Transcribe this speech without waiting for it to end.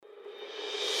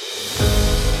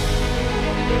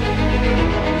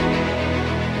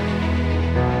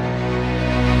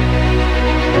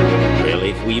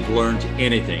we've learned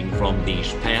anything from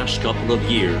these past couple of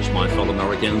years, my fellow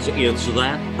Americans, it's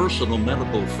that personal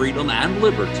medical freedom and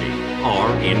liberty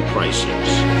are in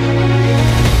crisis.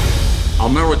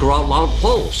 America Out Loud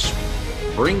Pulse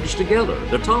brings together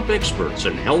the top experts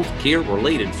in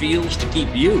healthcare-related fields to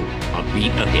keep you a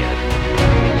beat ahead.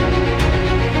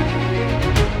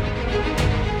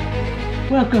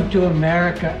 Welcome to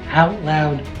America Out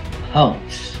Loud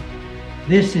Pulse.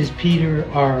 This is Peter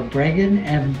R. Breggin,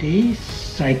 MD,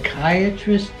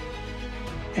 psychiatrist,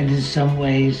 and in some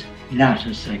ways not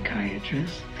a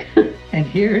psychiatrist. And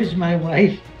here is my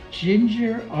wife,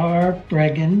 Ginger R.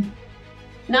 Breggin.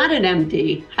 Not an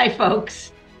MD. Hi,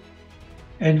 folks.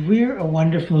 And we're a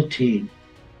wonderful team.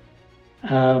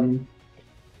 I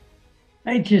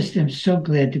just am so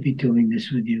glad to be doing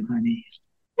this with you, honey.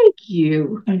 Thank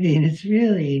you. I mean, it's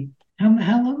really, how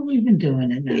long have we been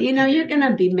doing it now? You know, you're going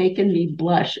to be making me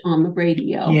blush on the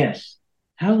radio. Yes.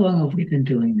 How long have we been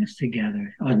doing this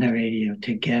together on the radio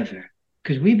together?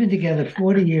 Because we've been together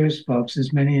 40 years, folks,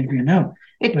 as many of you know.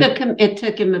 It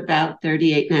took him about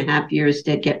 38 and a half years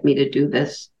to get me to do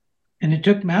this. And it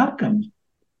took Malcolm,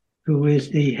 who is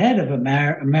the head of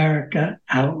America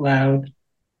Out Loud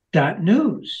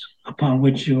 .news, upon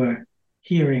which you are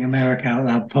hearing America Out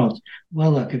Loud Pulse.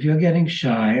 Well, look, if you're getting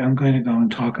shy, I'm going to go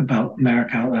and talk about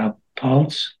America Out Loud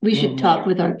Pulse. We should talk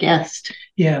with our guest.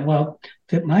 Yeah, well,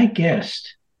 my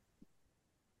guest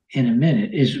in a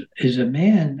minute is a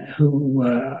man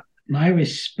who my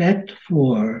respect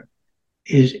for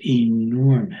is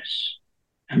enormous.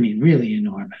 I mean, really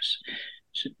enormous.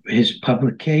 His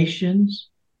publications,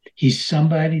 he's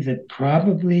somebody that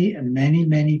probably many,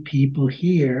 many people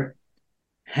here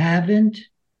haven't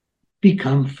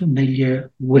become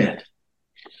familiar with.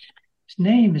 His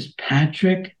name is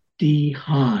Patrick D.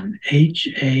 Hahn,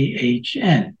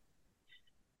 H-A-H-N.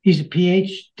 He's a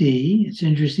PhD. It's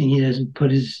interesting he doesn't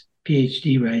put his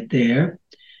PhD right there.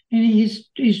 And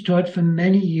he's taught for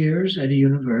many years at a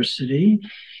university.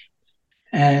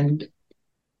 And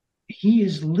he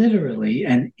is literally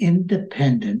an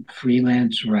independent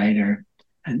freelance writer,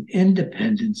 an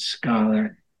independent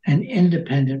scholar, an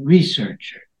independent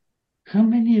researcher. How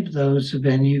many of those have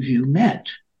any of you met?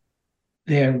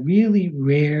 They're really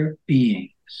rare beings.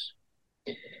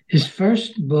 His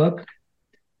first book,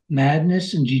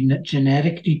 Madness and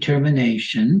Genetic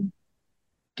Determination,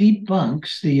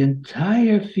 debunks the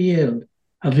entire field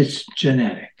of its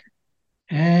genetic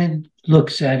and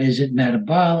looks at, is it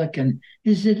metabolic and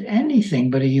is it anything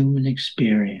but a human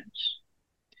experience?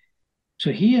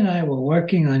 So he and I were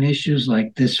working on issues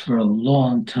like this for a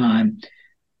long time.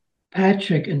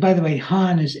 Patrick, and by the way,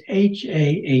 Hahn is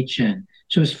H-A-H-N.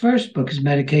 So his first book is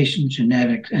Medication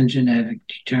Genetics and Genetic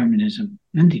Determinism.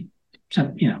 And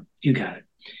you got it.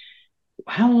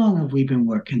 How long have we been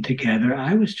working together?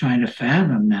 I was trying to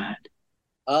fathom that.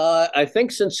 I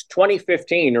think since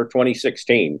 2015 or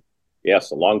 2016.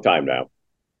 Yes, a long time now.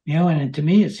 And to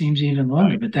me, it seems even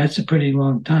longer, but that's a pretty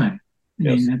long time. I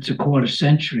mean, that's a quarter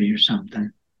century or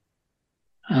something.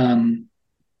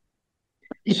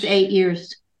 It's 8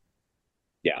 years.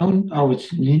 Yeah.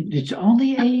 It's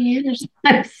only 8 years?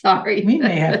 I'm sorry. We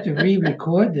may have to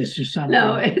re-record this or something.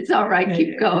 No, it's all right.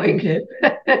 Keep going.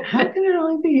 How can it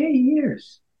only be 8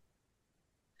 years?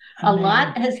 A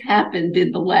lot has happened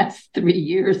in the last 3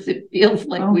 years. It feels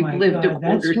like we've lived a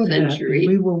quarter century.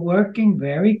 We were working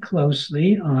very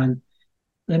closely on,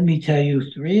 let me tell you,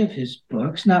 3 of his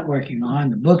books, not working on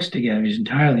the books together, he's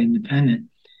entirely independent,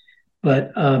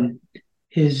 but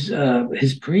his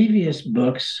previous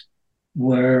books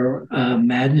were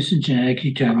Madness and Genetic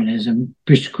Determinism,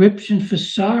 Prescription for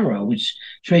Sorrow, which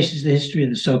traces the history of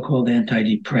the so-called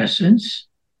antidepressants,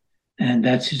 and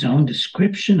that's his own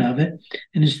description of it.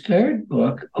 And his third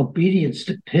book, Obedience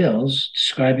to Pills,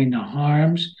 describing the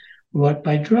harms wrought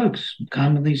by drugs,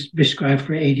 commonly prescribed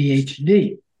for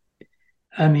ADHD.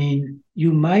 I mean,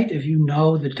 you might, if you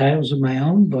know the titles of my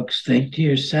own books, think to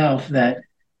yourself that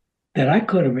I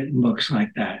could have written books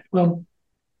like that. Well,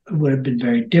 it would have been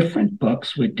very different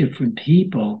books with different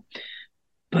people.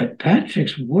 But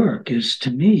Patrick's work is, to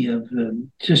me, of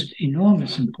just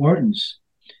enormous importance.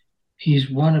 He's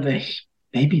one of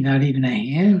maybe not even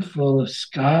a handful of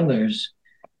scholars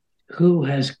who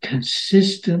has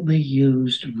consistently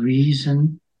used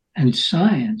reason and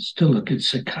science to look at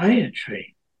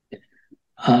psychiatry.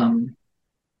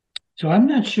 So I'm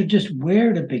not sure just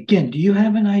where to begin. Do you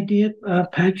have an idea,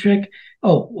 Patrick?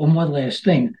 Oh, one last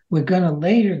thing. We're going to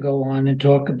later go on and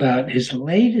talk about his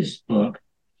latest book,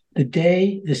 The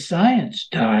Day the Science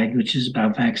Died, which is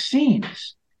about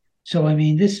vaccines. So, I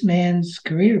mean, this man's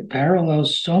career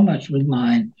parallels so much with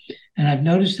mine And I've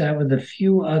noticed that with a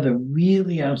few other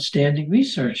really outstanding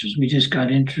researchers. We just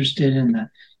got interested in the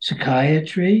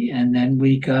psychiatry, and then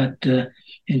we got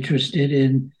interested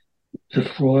in the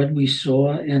fraud we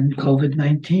saw in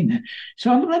COVID-19.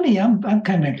 So I'm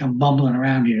kind of like bumbling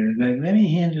around here. Let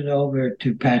me hand it over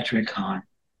to Patrick Hahn.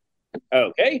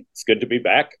 Okay, it's good to be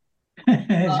back.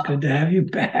 It's good to have you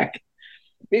back.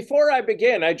 Before I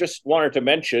begin, I just wanted to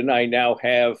mention I now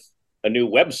have a new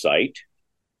website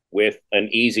with an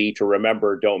easy to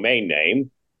remember domain name,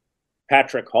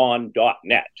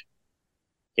 patrickhahn.net.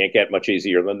 Can't get much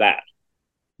easier than that.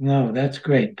 No, that's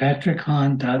great.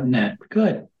 patrickhahn.net.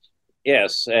 Good.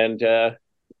 Yes, and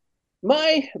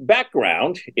my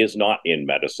background is not in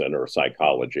medicine or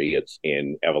psychology. It's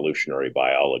in evolutionary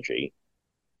biology.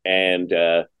 And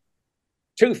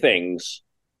two things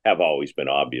have always been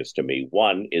obvious to me.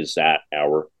 One is that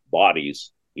our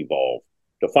bodies evolved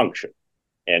to function,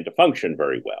 and to function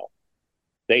very well.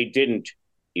 They didn't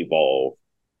evolve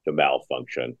to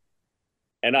malfunction.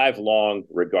 And I've long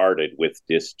regarded with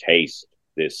distaste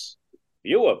this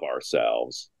view of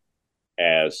ourselves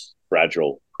as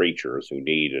fragile creatures who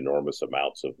need enormous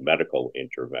amounts of medical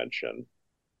intervention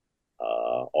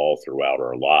all throughout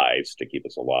our lives to keep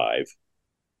us alive.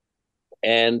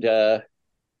 And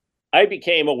I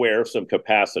became aware of some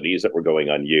capacities that were going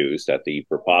unused at the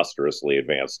preposterously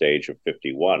advanced age of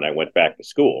 51. I went back to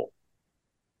school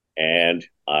and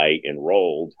I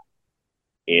enrolled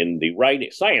in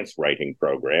the science writing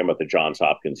program at the Johns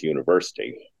Hopkins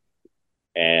University.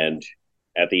 And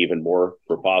at the even more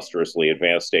preposterously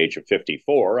advanced age of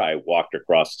 54, I walked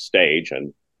across the stage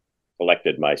and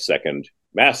collected my second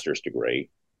master's degree.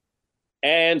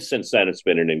 And since then, it's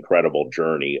been an incredible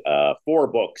journey. 4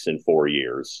 books in 4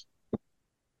 years.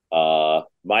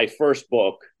 My first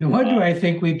book. No wonder I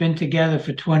think we've been together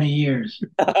for 20 years.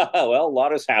 Well, a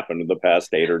lot has happened in the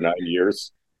past 8 or 9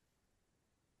 years.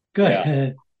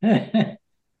 Good. Yeah.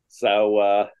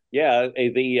 So,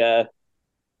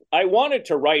 I wanted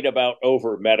to write about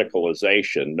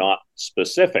over-medicalization, not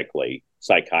specifically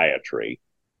psychiatry,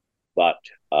 but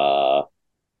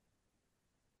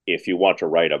if you want to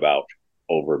write about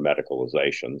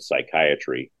over-medicalization,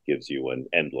 psychiatry gives you an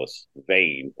endless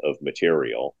vein of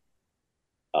material.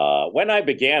 When I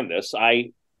began this,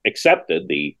 I accepted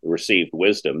the received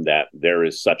wisdom that there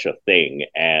is such a thing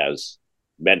as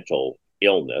mental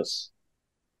illness.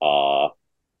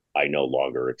 I no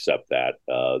longer accept that.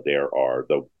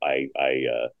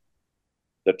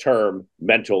 The term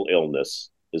mental illness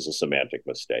is a semantic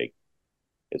mistake.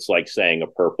 It's like saying a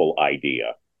purple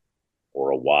idea or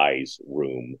a wise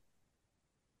room.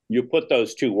 You put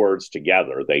those two words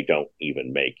together, they don't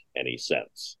even make any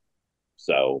sense.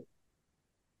 So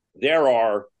there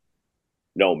are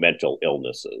no mental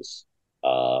illnesses.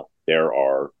 There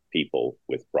are people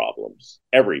with problems.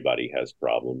 Everybody has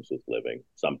problems with living.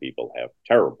 Some people have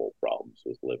terrible problems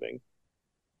with living.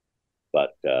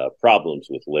 But problems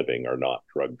with living are not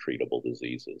drug-treatable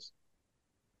diseases.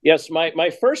 Yes,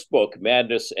 my first book,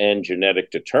 Madness and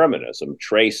Genetic Determinism,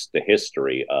 traced the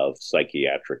history of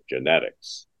psychiatric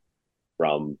genetics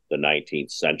from the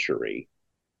 19th century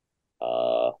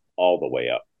all the way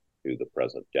up to the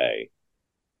present day.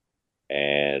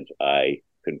 And I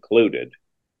concluded,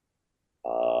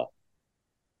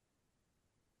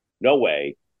 no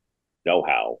way, no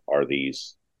how are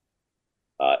these.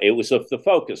 The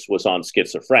focus was on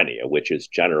schizophrenia, which is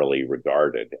generally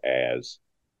regarded as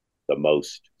the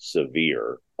most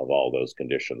severe of all those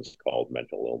conditions called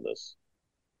mental illness,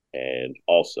 and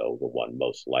also the one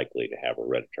most likely to have a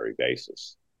hereditary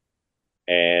basis.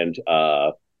 And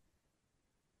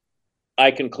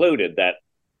I concluded that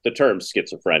the term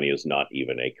schizophrenia is not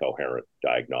even a coherent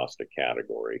diagnostic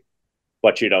category,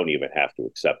 but you don't even have to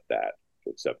accept that to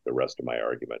accept the rest of my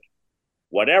argument.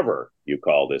 Whatever you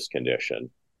call this condition,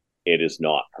 it is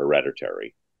not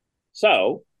hereditary.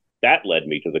 So that led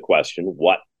me to the question,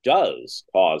 what does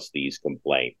cause these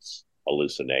complaints,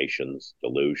 hallucinations,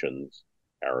 delusions,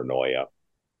 paranoia,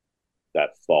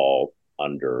 that fall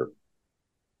under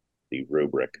the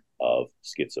rubric of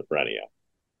schizophrenia?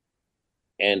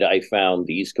 And I found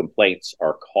these complaints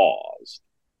are caused.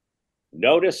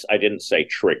 Notice I didn't say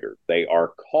triggered. They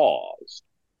are caused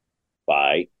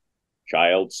by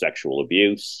child sexual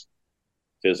abuse,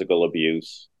 physical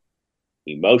abuse,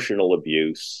 emotional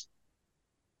abuse,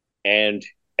 and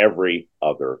every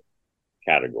other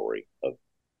category of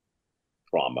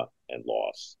trauma and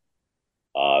loss.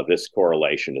 This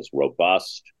correlation is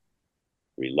robust,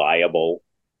 reliable,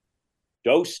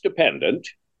 dose-dependent.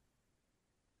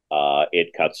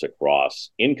 It cuts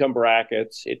across income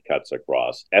brackets, it cuts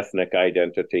across ethnic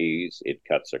identities, it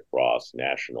cuts across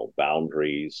national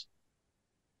boundaries.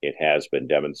 It has been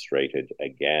demonstrated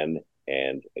again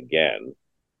and again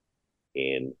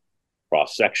in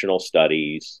cross-sectional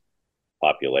studies,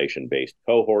 population-based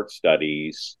cohort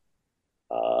studies,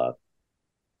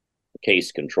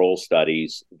 case control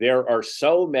studies. There are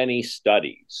so many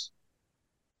studies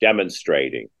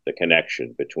demonstrating the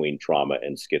connection between trauma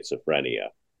and schizophrenia.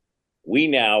 We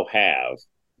now have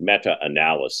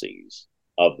meta-analyses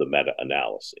of the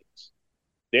meta-analyses.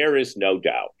 There is no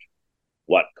doubt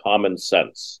what common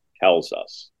sense tells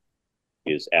us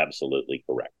is absolutely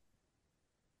correct.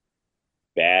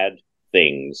 Bad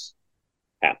things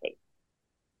happen,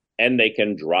 and they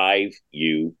can drive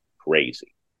you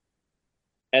crazy.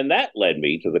 And that led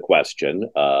me to the question,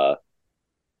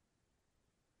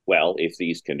 well, if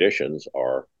these conditions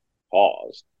are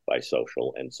caused by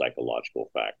social and psychological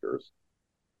factors,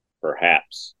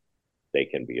 perhaps they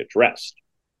can be addressed.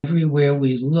 Everywhere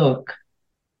we look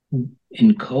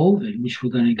in COVID, which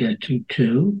we're going to get to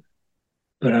too,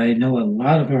 but I know a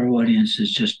lot of our audience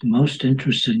is just most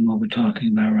interested in what we're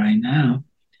talking about right now.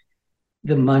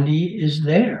 The money is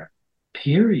there,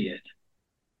 period.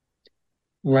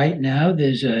 Right now,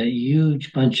 there's a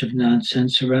huge bunch of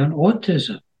nonsense around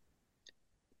autism,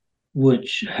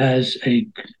 which has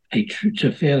it's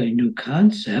a fairly new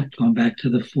concept, going back to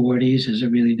the 40s as a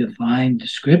really defined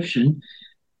description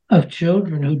of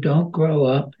children who don't grow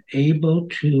up able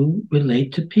to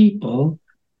relate to people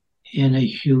in a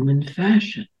human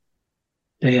fashion.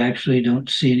 They actually don't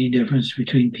see any difference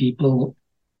between people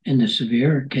in the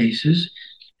severe cases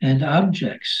and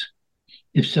objects.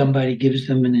 If somebody gives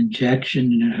them an injection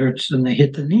and it hurts them, they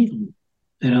hit the needle.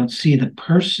 They don't see the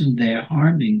person there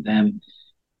harming them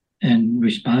and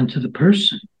respond to the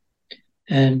person.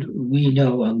 And we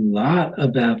know a lot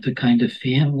about the kind of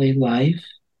family life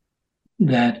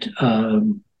that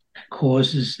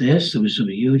causes this. There was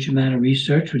a huge amount of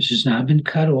research which has now been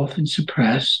cut off and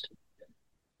suppressed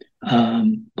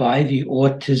by the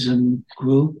autism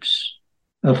groups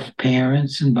of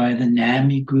parents and by the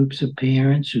NAMI groups of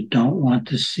parents who don't want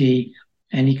to see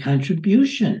any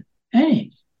contribution,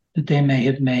 any, that they may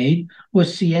have made, or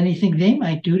see anything they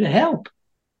might do to help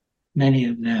many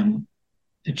of them,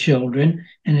 the children.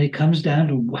 And it comes down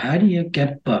to, how do you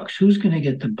get bucks? Who's going to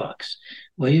get the bucks?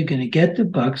 Well, you're going to get the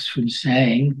bucks from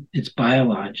saying it's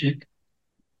biologic.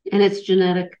 And it's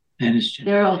genetic. And it's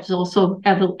genetic. They're also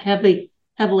heavily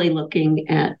looking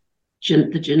at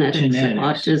the genetics of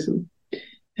autism.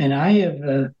 And I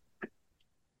have,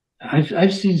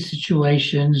 I've seen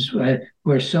situations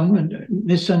where someone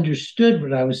misunderstood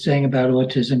what I was saying about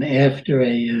autism after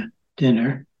a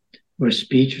dinner or a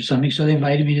speech or something. So they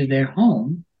invited me to their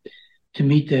home to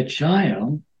meet their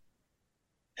child.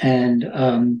 And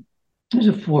it was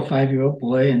a 4 or 5 year old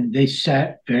boy, and they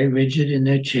sat very rigid in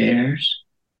their chairs,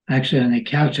 actually on the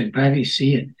couch. I could probably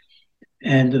see it.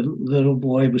 And the little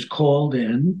boy was called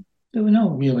in. There were no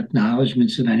real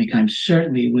acknowledgments of any kind.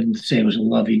 Certainly you wouldn't say it was a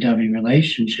lovey-dovey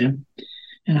relationship.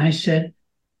 And I said,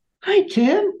 "Hi,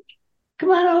 Tim,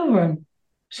 come on over and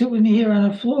sit with me here on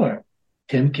the floor."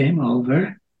 Tim came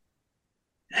over,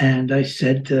 and I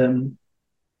said,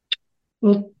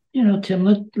 "Well, Tim,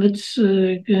 let's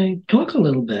talk a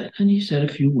little bit." And he said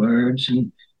a few words,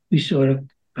 and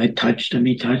I touched him,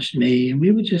 he touched me, and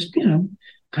we were just,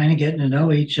 kind of getting to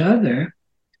know each other.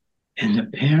 And the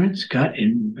parents got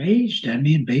enraged at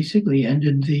me and basically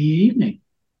ended the evening.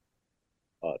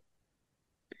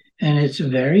 And it's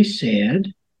very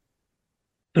sad,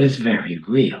 but it's very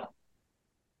real.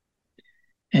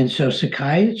 And so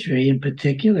psychiatry in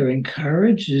particular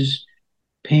encourages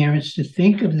parents to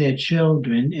think of their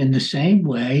children in the same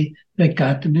way that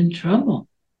got them in trouble.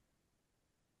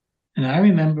 And I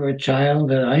remember a child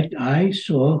that I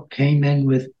saw came in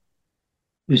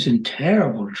was in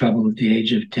terrible trouble at the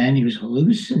age of 10. He was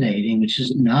hallucinating, which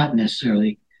is not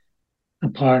necessarily a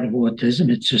part of autism.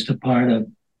 It's just a part of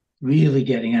really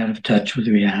getting out of touch with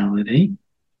reality.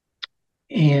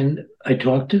 And I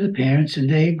talked to the parents, and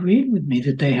they agreed with me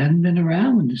that they hadn't been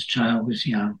around when this child was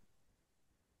young.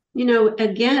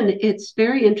 Again, it's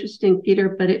very interesting, Peter,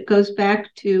 but it goes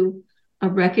back to a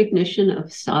recognition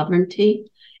of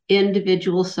sovereignty,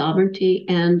 individual sovereignty,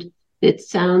 and it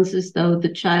sounds as though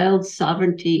the child's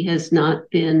sovereignty has not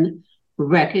been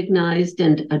recognized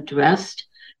and addressed,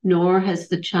 nor has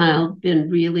the child been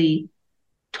really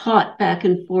taught back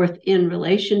and forth in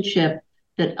relationship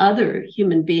that other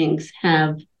human beings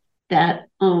have that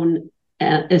own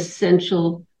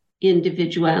essential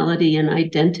individuality and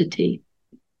identity.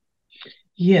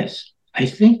 Yes, I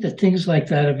think that things like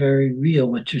that are very real,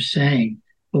 what you're saying.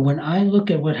 But when I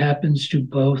look at what happens to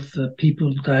both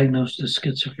people diagnosed as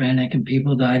schizophrenic and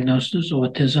people diagnosed as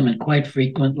autism, and quite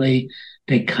frequently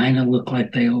they kind of look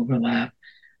like they overlap,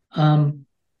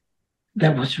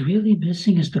 that what's really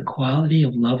missing is the quality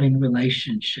of loving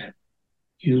relationship.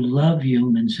 You love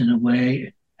humans in a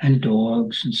way, and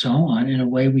dogs and so on, in a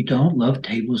way we don't love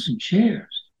tables and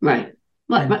chairs. Right.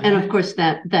 Well, and of course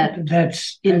that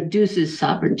induces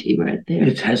sovereignty right there.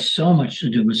 It has so much to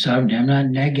do with sovereignty. I'm not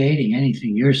negating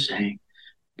anything you're saying,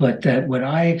 but that what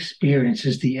I experience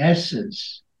is the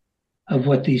essence of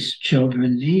what these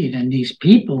children need and these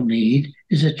people need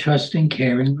is a trusting,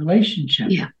 caring relationship.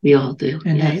 Yeah, we all do.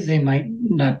 And yes. they might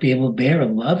not be able to bear a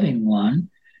loving one.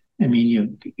 I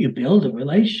mean, you build a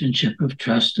relationship of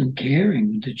trust and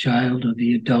caring with the child or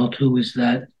the adult who is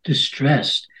that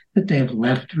distressed that they have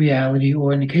left reality,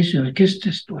 or in the case of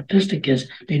autistic kids,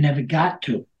 they never got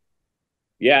to.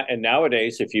 Yeah, and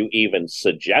nowadays, if you even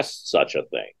suggest such a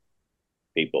thing,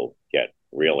 people get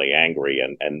really angry,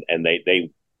 and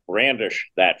they brandish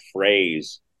that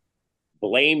phrase,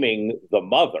 blaming the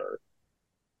mother,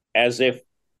 as if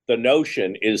the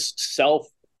notion is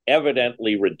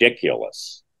self-evidently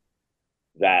ridiculous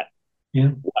that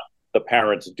what the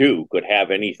parents do could have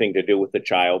anything to do with the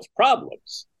child's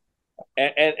problems.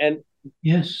 And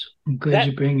yes, I'm glad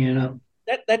you bring it up.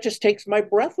 That just takes my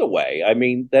breath away. I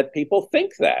mean, that people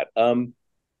think that.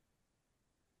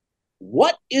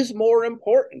 What is more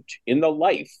important in the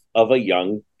life of a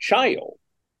young child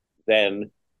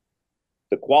than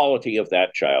the quality of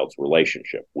that child's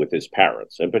relationship with his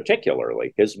parents, and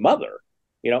particularly his mother?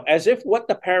 As if what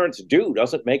the parents do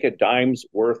doesn't make a dime's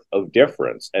worth of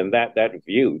difference, and that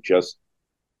view just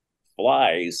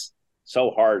flies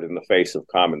so hard in the face of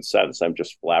common sense. I'm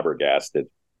just flabbergasted.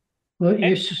 Well,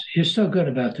 you're so good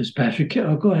about this, Patrick.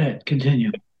 Oh, go ahead,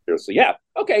 continue. Yeah,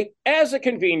 okay. As a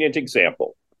convenient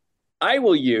example, I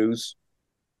will use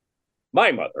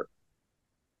my mother.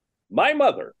 My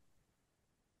mother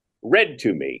read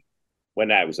to me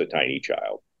when I was a tiny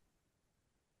child.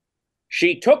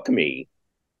 She took me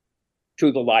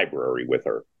to the library with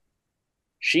her.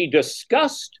 She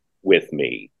discussed with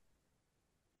me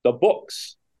the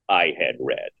books I had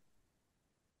read.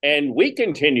 And we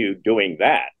continued doing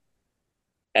that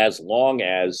as long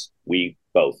as we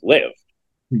both lived.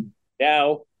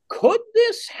 Now, could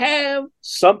this have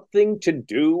something to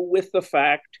do with the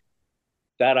fact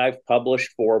that I've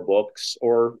published 4 books?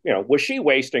 Or, was she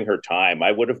wasting her time?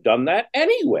 I would have done that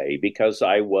anyway because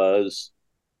I was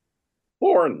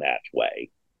born that way.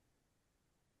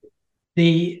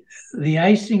 The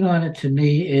icing on it to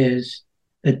me is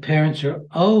that parents are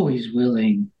always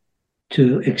willing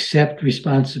to accept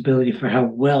responsibility for how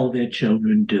well their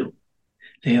children do.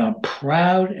 They are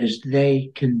proud as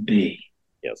they can be.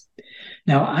 Yes.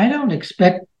 Now, I don't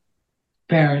expect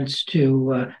parents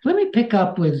to, let me pick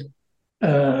up with,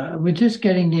 we're just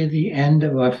getting near the end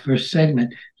of our first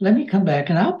segment. Let me come back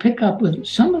and I'll pick up with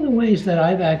some of the ways that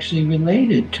I've actually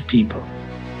related to people.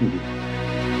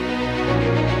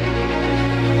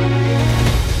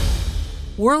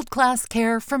 World-class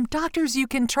care from doctors you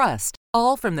can trust,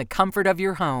 all from the comfort of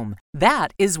your home.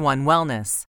 That is One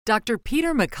Wellness. Dr.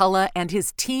 Peter McCullough and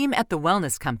his team at The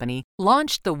Wellness Company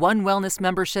launched the One Wellness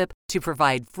membership to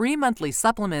provide free monthly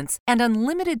supplements and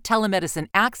unlimited telemedicine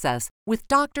access with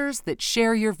doctors that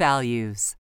share your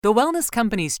values. The Wellness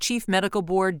Company's Chief Medical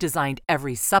Board designed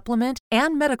every supplement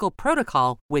and medical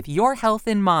protocol with your health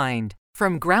in mind.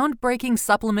 From groundbreaking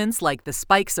supplements like the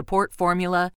Spike Support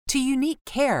Formula to unique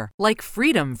care like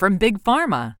Freedom from Big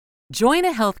Pharma. Join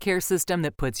a healthcare system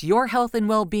that puts your health and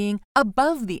well-being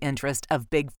above the interest of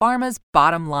Big Pharma's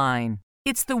bottom line.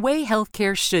 It's the way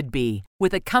healthcare should be,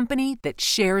 with a company that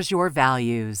shares your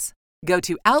values. Go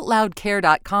to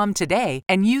OutLoudCare.com today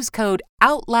and use code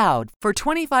OUTLOUD for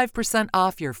 25%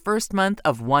 off your first month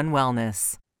of One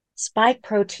Wellness. Spike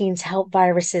proteins help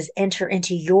viruses enter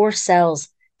into your cells,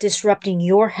 disrupting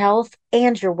your health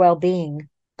and your well-being.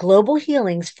 Global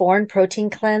Healing's Foreign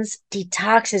Protein Cleanse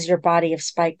detoxes your body of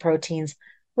spike proteins,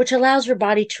 which allows your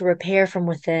body to repair from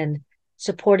within,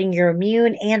 supporting your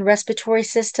immune and respiratory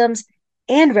systems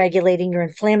and regulating your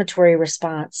inflammatory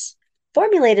response.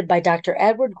 Formulated by Dr.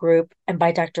 Edward Group and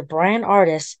by Dr. Brian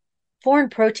Ardis, Foreign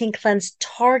Protein Cleanse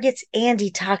targets and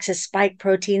detoxes spike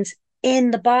proteins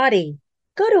in the body.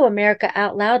 Go to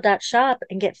AmericaOutloud.shop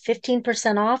and get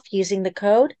 15% off using the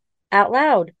code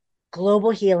OUTLOUD.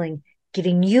 Global Healing,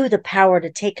 giving you the power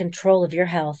to take control of your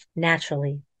health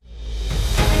naturally.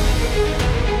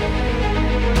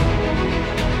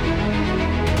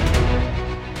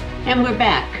 And we're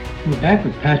back. We're back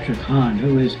with Patrick Hahn,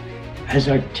 who is as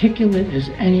articulate as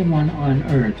anyone on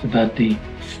earth about the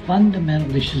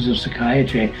fundamental issues of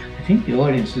psychiatry. I think the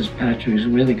audience, Patrick, is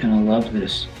really going to love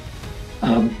this.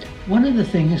 One of the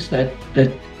things that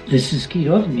this is keyed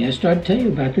off of me, I started to tell you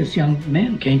about this young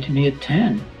man who came to me at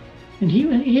 10. And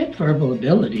he had verbal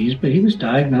abilities, but he was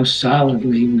diagnosed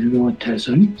solidly with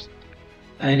autism.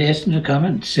 I'd asked him to come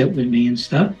and sit with me and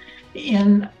stuff.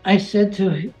 And I said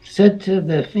to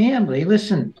the family,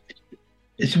 listen,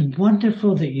 it's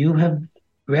wonderful that you have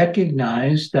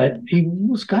recognized that he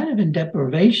was kind of in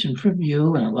deprivation from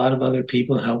you and a lot of other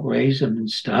people helped raise him and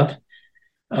stuff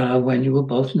when you were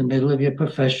both in the middle of your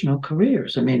professional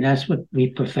careers. I mean, that's what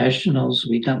we professionals,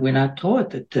 we're not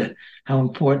taught that how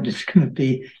important it's going to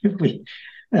be if we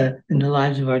in the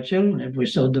lives of our children, if we're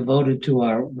so devoted to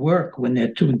our work when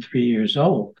they're 2 and 3 years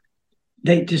old.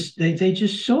 They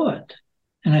just saw it.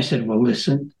 And I said, well,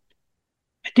 listen,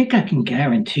 I think I can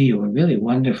guarantee you a really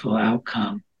wonderful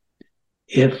outcome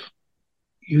if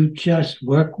you just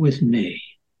work with me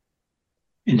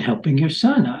in helping your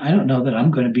son. I don't know that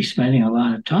I'm going to be spending a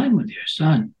lot of time with your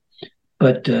son.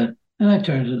 But, and I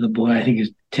turned to the boy, I think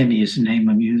Timmy is the name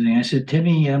I'm using. I said,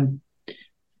 Timmy,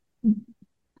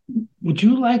 would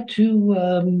you like to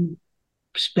when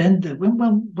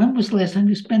was the last time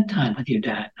you spent time with your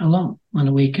dad alone on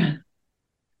the weekend?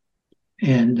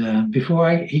 And before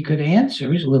he could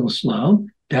answer, he's a little slow.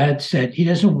 Dad said he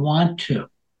doesn't want to. I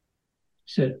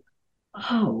said,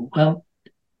 oh, well,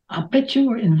 I'll bet you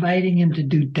were inviting him to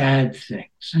do dad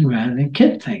things rather than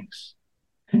kid things.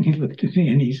 And he looked at me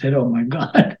and he said, oh, my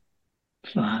God,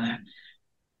 Father.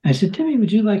 I said, Timmy,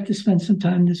 would you like to spend some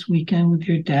time this weekend with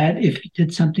your dad if he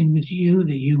did something with you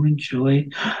that you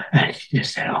enjoyed? And he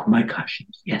just said, oh, my gosh,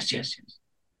 yes.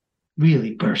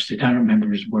 Really bursted. I don't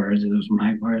remember his words. It was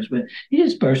my words, but he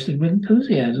just bursted with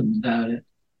enthusiasm about it.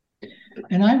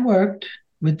 And I worked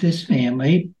with this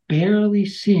family, barely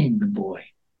seeing the boy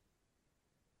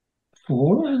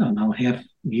for, I don't know,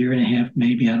 year and a half,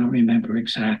 maybe. I don't remember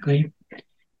exactly.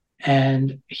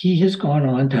 And he has gone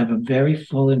on to have a very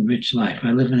full and rich life.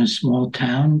 I live in a small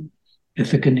town,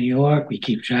 Ithaca, New York. We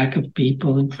keep track of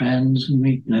people and friends,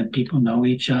 and people know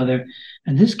each other.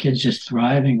 And this kid's just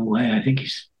thriving away. I think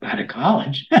he's out of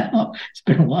college now. It's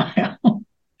been a while.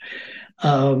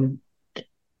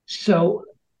 So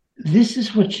this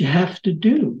is what you have to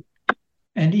do.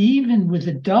 And even with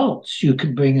adults, you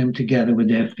can bring them together with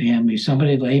their family.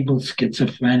 Somebody labeled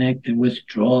schizophrenic, they're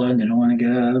withdrawn, they don't want to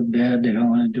get out of bed, they don't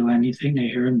want to do anything, they're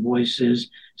hearing voices,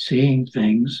 seeing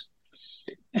things.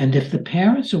 And if the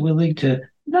parents are willing to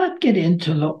not get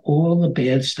into all the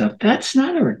bad stuff, that's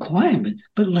not a requirement,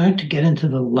 but learn to get into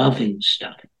the loving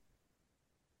stuff.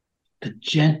 The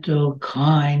gentle,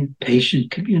 kind,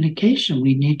 patient communication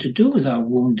we need to do with our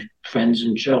wounded friends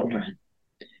and children.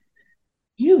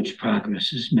 Huge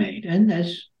progress is made. And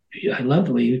I love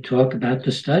the way you talk about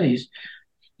the studies.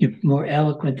 You're more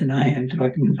eloquent than I am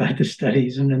talking about the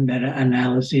studies and the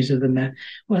meta-analyses of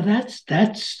Well, that's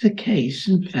the case,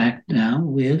 in fact, now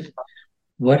with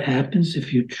what happens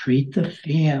if you treat the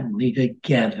family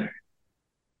together.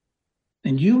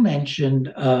 And you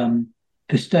mentioned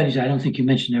the studies. I don't think you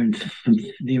mentioned from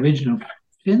the original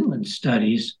Finland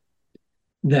studies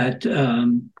that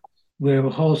where a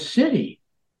whole city,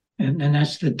 and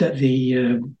that's the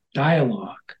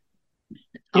dialogue.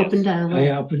 Open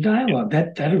dialogue. Open dialogue.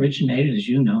 That originated, as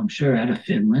you know, I'm sure, out of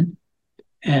Finland.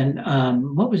 And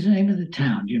what was the name of the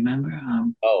town? Do you remember?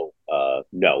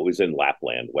 No, it was in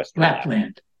Lapland, Western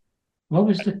Lapland. What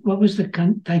was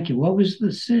the? Thank you. What was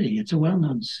the city? It's a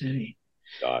well-known city.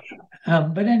 Gosh.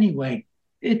 But anyway,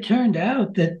 it turned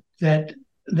out that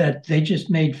they just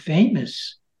made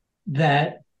famous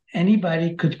that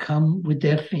anybody could come with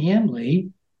their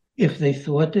family if they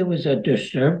thought there was a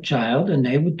disturbed child, and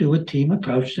they would do a team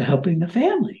approach to helping the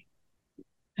family.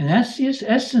 And that's the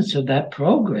essence of that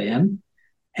program.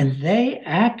 And they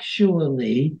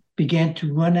actually began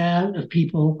to run out of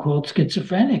people called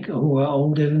schizophrenic who are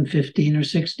older than 15 or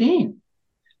 16.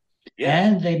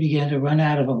 And they began to run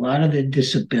out of a lot of their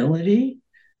disability.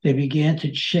 They began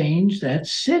to change that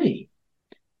city.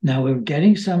 Now we're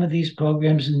getting some of these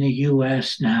programs in the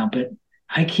US now, but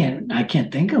I can't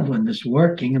think of one that's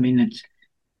working. I mean,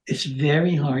 it's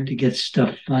very hard to get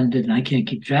stuff funded, and I can't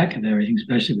keep track of everything,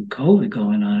 especially with COVID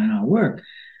going on in our work.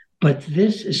 But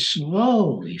this is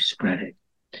slowly spreading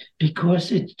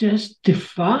because it just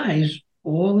defies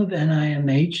all of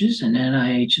NIMH's and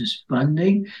NIH's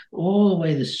funding, all the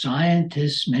way the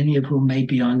scientists, many of whom may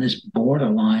be on this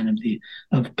borderline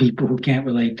of people who can't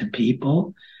relate to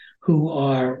people, who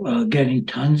are getting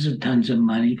tons of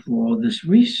money for all this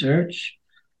research.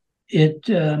 It's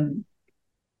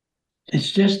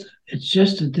just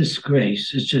a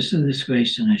disgrace. It's just a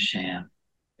disgrace and a sham.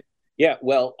 Yeah,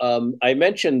 well, I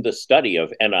mentioned the study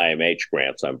of NIMH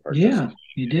grants I'm participating. Yeah,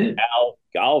 you did. Al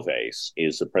Galvez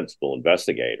is the principal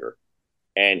investigator,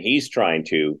 and he's trying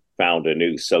to found a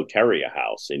new Soteria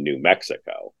house in New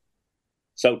Mexico.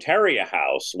 Soteria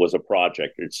House was a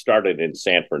project that started in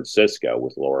San Francisco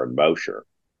with Lauren Mosher.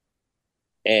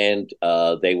 And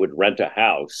they would rent a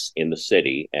house in the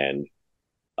city, and it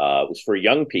was for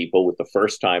young people with the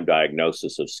first-time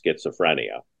diagnosis of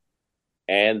schizophrenia.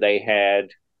 And they had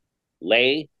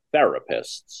lay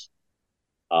therapists,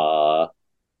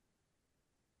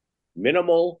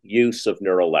 minimal use of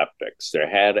neuroleptics. They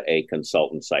had a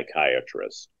consultant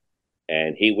psychiatrist,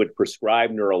 and he would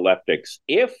prescribe neuroleptics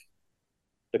if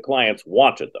the clients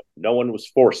wanted them. No one was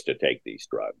forced to take these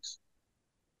drugs.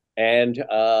 And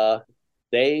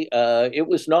it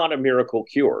was not a miracle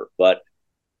cure, but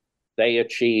they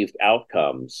achieved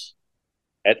outcomes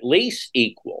at least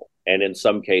equal, and in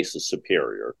some cases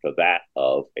superior, to that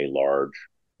of a large,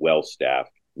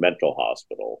 well-staffed mental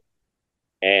hospital,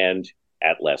 and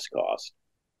at less cost.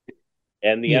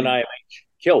 And the NIH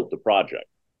killed the project.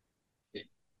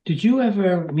 Did you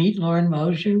ever meet Lauren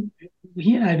Mosher?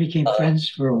 He and I became friends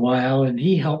for a while, and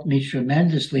he helped me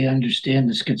tremendously understand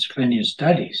the schizophrenia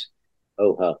studies.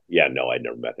 Yeah, no, I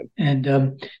never met him.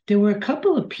 And there were a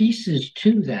couple of pieces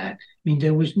to that. I mean,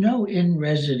 there was no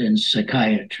in-residence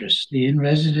psychiatrist. The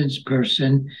in-residence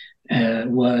person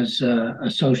was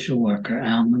a social worker,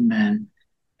 Alma Men,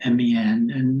 MEN,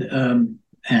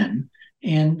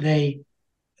 and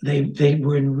they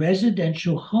were in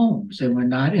residential homes. They were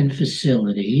not in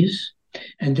facilities.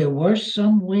 And there were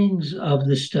some wings of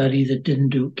the study that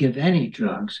didn't give any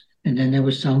drugs. And then there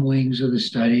were some wings of the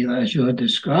study, as you're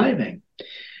describing.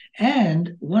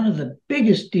 And one of the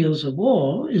biggest deals of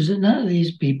all is that none of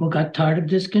these people got tardive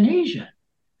dyskinesia,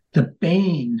 the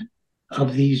bane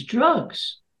of these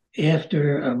drugs.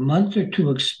 After a month or two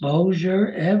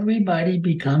exposure, everybody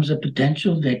becomes a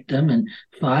potential victim, and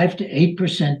 5 to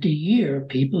 8% a year,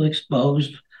 people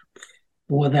exposed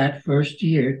for that first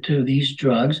year to these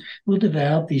drugs will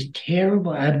develop these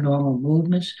terrible abnormal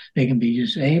movements. They can be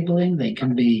disabling, they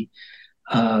can be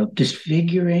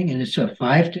disfiguring, and it's a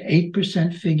 5 to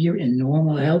 8% figure in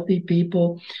normal, healthy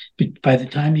people. But by the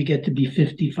time you get to be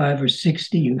 55 or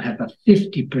 60, you have a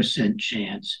 50%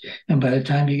 chance. And by the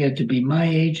time you get to be my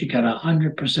age, you got a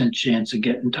 100% chance of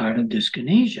getting tardive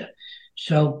dyskinesia.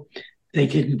 So they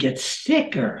didn't get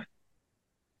sicker.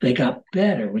 They got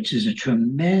better, which is a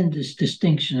tremendous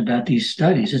distinction about these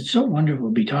studies. It's so wonderful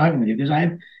to be talking with you, because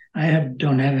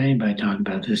don't have anybody talking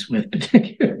about this with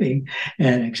particularly,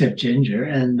 except Ginger,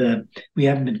 and we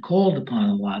haven't been called upon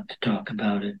a lot to talk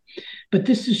about it. But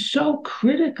this is so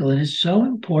critical, and it's so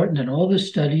important that all the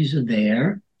studies are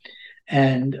there,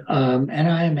 and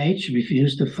NIMH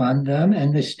refused to fund them,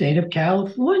 and the state of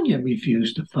California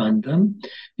refused to fund them.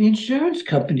 The insurance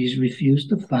companies refused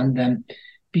to fund them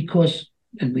because,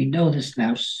 and we know this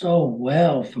now so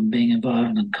well from being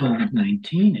involved in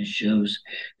COVID-19 issues,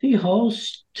 the whole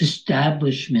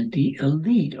establishment, the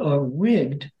elite, are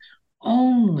rigged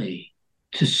only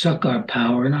to suck our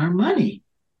power and our money.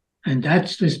 And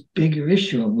that's this bigger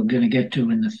issue we're going to get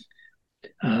to in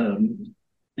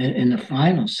the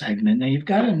final segment. Now, you've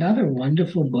got another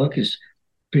wonderful book, is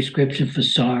Prescription for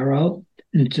Sorrow,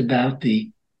 and it's about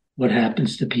what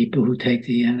happens to people who take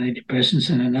the antidepressants,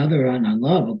 and another on I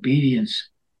love obedience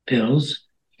pills.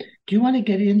 Do you want to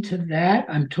get into that?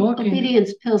 I'm talking.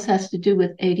 Obedience pills has to do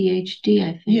with ADHD,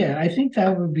 I think. Yeah, I think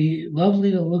that would be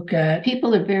lovely to look at.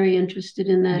 People are very interested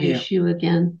in that issue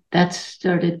again. That's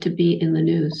started to be in the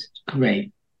news.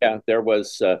 Great. Yeah, there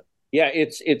was.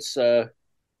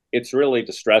 It's really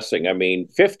distressing. I mean,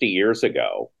 50 years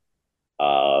ago,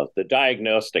 the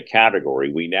diagnostic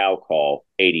category we now call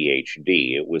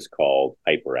ADHD. It was called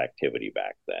hyperactivity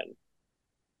back then.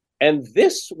 And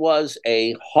this was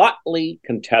a hotly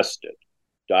contested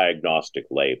diagnostic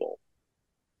label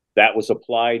that was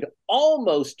applied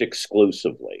almost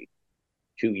exclusively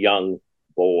to young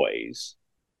boys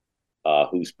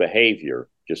whose behavior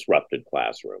disrupted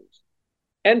classrooms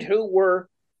and who were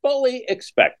fully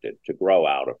expected to grow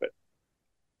out of it.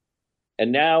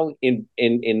 And now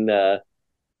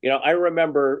I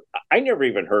remember I never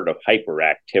even heard of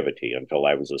hyperactivity until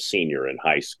I was a senior in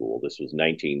high school. This was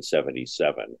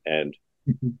 1977. And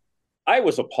I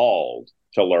was appalled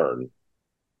to learn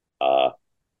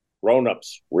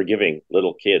grown-ups were giving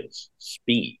little kids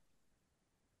speed.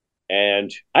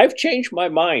 And I've changed my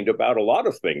mind about a lot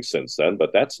of things since then,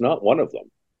 but that's not one of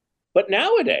them. But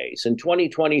nowadays, in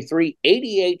 2023,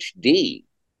 ADHD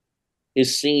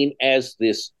is seen as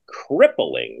this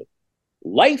crippling,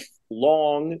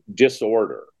 lifelong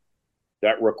disorder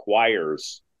that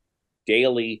requires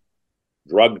daily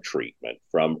drug treatment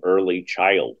from early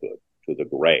childhood to the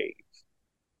grave.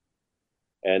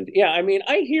 And yeah, I mean,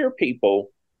 I hear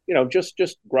people,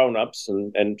 just grown-ups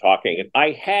and talking.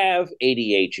 I have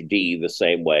ADHD the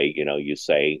same way, you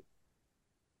say,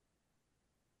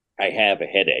 I have a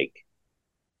headache,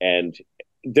 and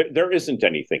there isn't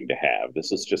anything to have.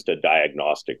 This is just a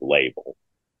diagnostic label.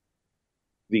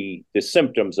 The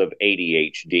symptoms of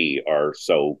ADHD are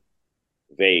so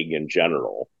vague and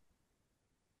general.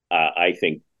 I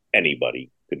think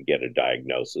anybody could get a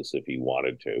diagnosis if he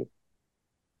wanted to.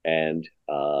 And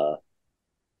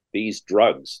these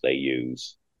drugs they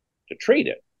use to treat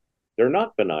it, they're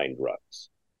not benign drugs.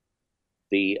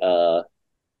 The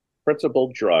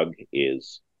principal drug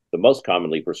is, the most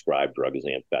commonly prescribed drug is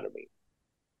amphetamine.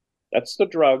 That's the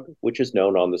drug which is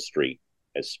known on the street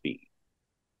as speed.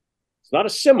 It's not a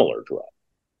similar drug.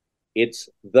 It's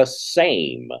the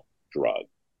same drug.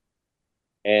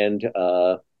 And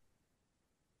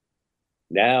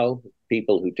now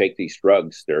people who take these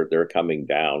drugs, they're coming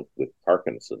down with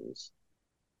Parkinson's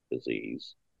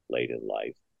disease late in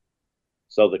life.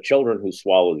 So the children who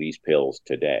swallow these pills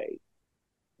today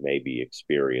may be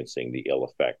experiencing the ill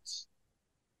effects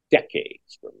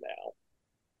decades from now.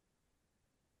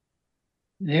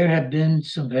 There have been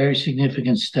some very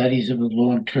significant studies of the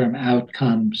long-term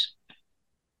outcomes.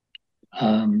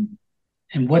 And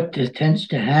what tends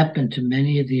to happen to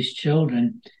many of these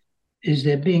children is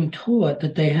they're being taught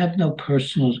that they have no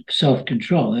personal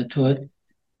self-control. They're taught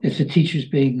if the teacher's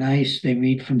being nice, they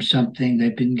read from something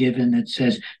they've been given that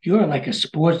says, you're like a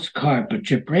sports car, but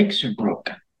your brakes are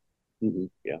broken. Mm-hmm.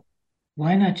 Yeah.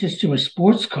 Why not just do a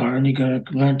sports car and you got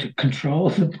to learn to control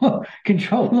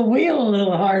the wheel a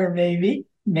little harder, maybe.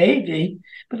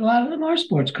 But a lot of them are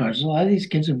sports cars. A lot of these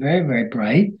kids are very, very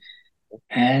bright.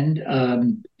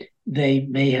 And they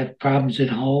may have problems at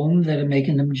home that are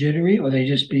making them jittery, or they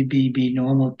just be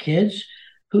normal kids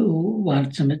who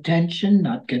want some attention,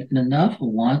 not getting enough,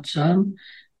 or want some.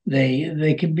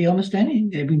 They can be almost anything.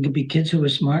 They can be kids who are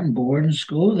smart and bored in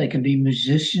school. They can be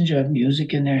musicians who have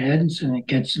music in their heads and it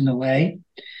gets in the way.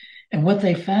 And what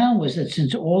they found was that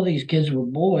since all these kids were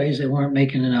boys, they weren't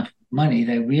making enough money.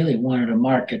 They really wanted a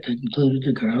market that included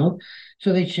the girl.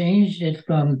 So they changed it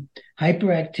from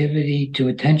hyperactivity to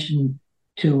attention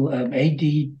to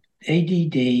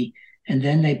ADD. And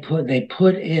then they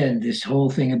put in this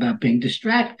whole thing about being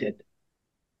distracted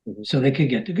so they could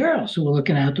get the girl. So we're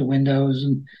looking out the windows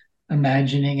and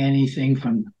imagining anything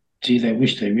from, gee, they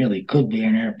wish they really could be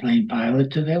an airplane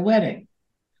pilot, to their wedding.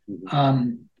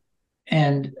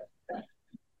 And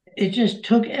it just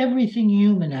took everything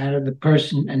human out of the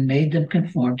person and made them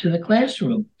conform to the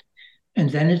classroom. And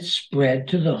then it spread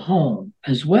to the home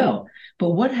as well.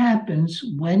 But what happens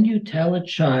when you tell a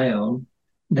child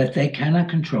that they cannot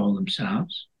control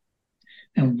themselves?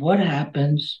 And what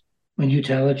happens when you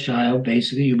tell a child,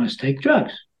 basically, you must take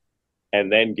drugs?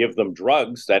 And then give them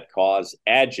drugs that cause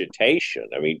agitation.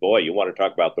 I mean, boy, you want to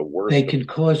talk about the worst. They can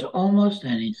cause almost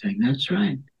anything. That's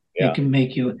right. Yeah. They can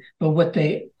make you, but what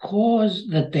they cause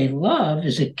that they love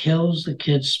is it kills the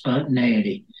kid's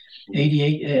spontaneity.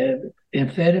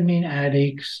 Amphetamine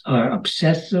addicts are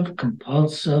obsessive,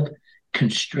 compulsive,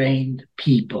 constrained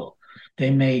people.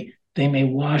 They may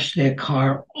wash their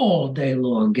car all day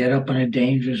long, get up on a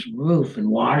dangerous roof and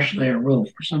wash their roof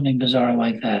or something bizarre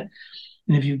like that.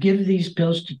 And if you give these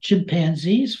pills to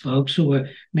chimpanzees, folks who are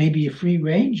maybe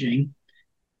free-ranging,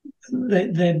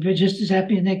 they're just as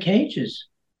happy in their cages.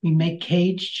 We make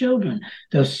caged children.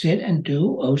 They'll sit and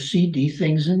do OCD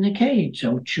things in the cage.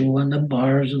 They'll chew on the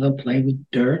bars or they'll play with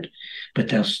dirt, but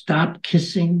they'll stop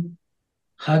kissing,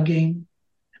 hugging,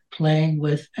 playing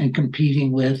with, and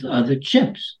competing with other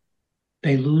chimps.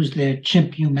 They lose their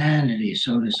chimp humanity,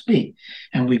 so to speak.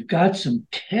 And we've got some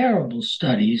terrible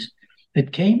studies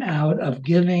that came out of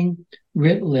giving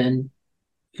Ritalin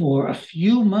for a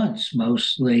few months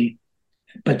mostly,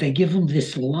 but they give them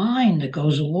this line that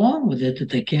goes along with it that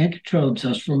they can't control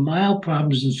themselves for mild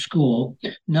problems in school,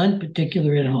 none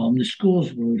particular at home. The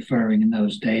schools were referring in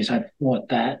those days. I fought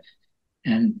that,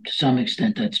 and to some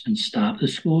extent that's been stopped. The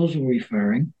schools were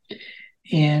referring.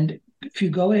 And if you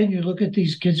go ahead and you look at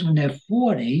these kids when they're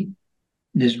 40,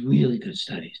 there's really good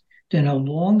studies. They're no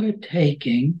longer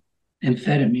taking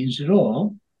amphetamines at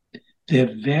all.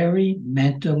 They're very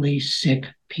mentally sick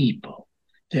people.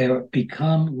 They're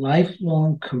become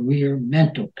lifelong career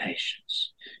mental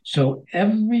patients. So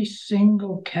every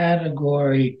single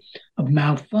category of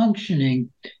malfunctioning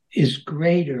is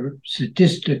greater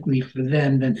statistically for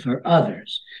them than for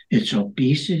others. Its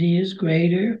obesity is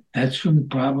greater. That's from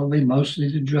probably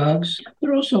mostly the drugs, but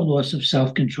also loss of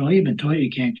self-control. You've been taught you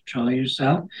can't control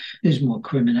yourself. There's more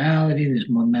criminality. There's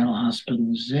more mental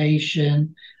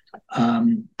hospitalization.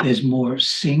 There's more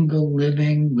single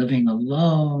living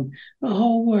alone. The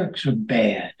whole works are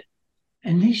bad.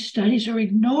 And these studies are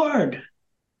ignored.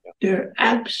 They're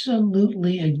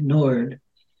absolutely ignored.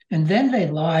 And then they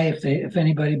lie if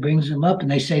anybody brings them up and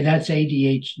they say that's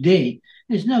ADHD.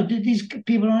 These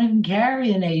people don't even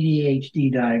carry an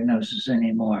ADHD diagnosis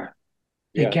anymore.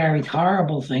 They carry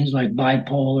horrible things like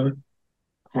bipolar,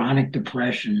 chronic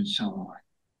depression, and so on.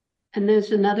 And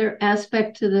there's another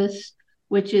aspect to this,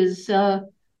 which is the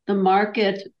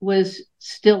market was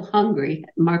still hungry.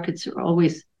 Markets are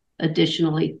always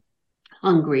additionally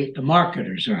hungry. The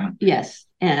marketers are hungry. Yes,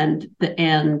 and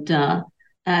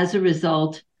as a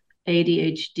result,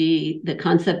 ADHD, the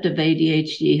concept of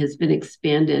ADHD has been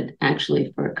expanded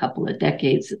actually for a couple of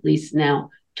decades, at least now,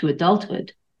 to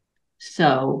adulthood.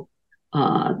 So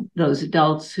those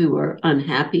adults who are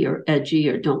unhappy or edgy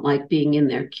or don't like being in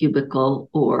their cubicle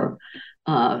or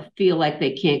feel like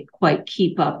they can't quite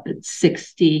keep up at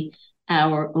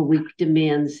 60-hour-a-week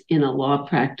demands in a law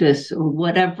practice or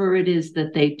whatever it is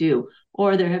that they do,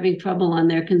 or they're having trouble on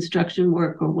their construction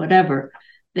work or whatever,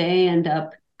 they end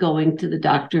up going to the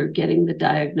doctor, getting the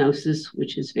diagnosis,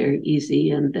 which is very easy,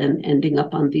 and then ending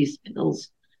up on these pills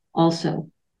also.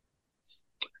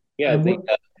 Yeah, I think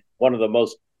one of the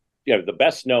most, the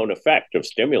best known effect of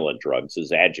stimulant drugs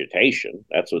is agitation.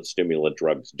 That's what stimulant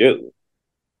drugs do.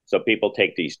 So people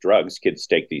take these drugs, kids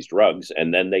take these drugs,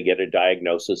 and then they get a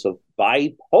diagnosis of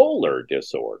bipolar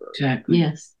disorder. Exactly.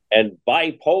 Yes. And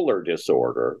bipolar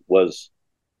disorder was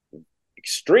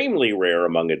extremely rare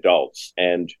among adults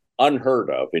and unheard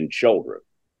of in children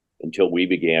until we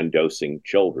began dosing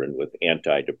children with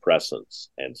antidepressants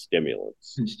and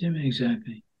stimulants.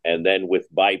 Exactly. And then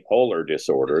with bipolar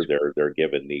disorder, they're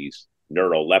given these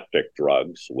neuroleptic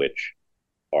drugs, which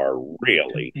are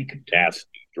really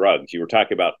nasty drugs. You were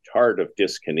talking about tardive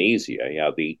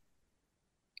dyskinesia, the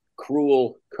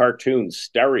cruel cartoon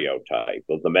stereotype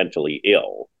of the mentally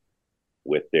ill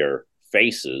with their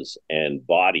faces and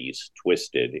bodies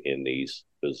twisted in these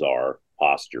bizarre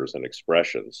postures and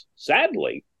expressions.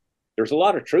 Sadly, there's a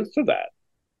lot of truth to that.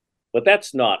 But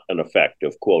that's not an effect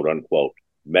of quote unquote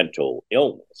mental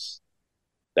illness.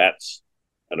 That's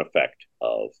an effect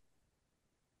of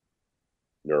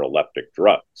neuroleptic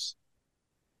drugs.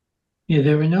 Yeah,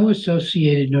 there are no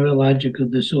associated neurological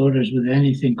disorders with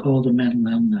anything called a mental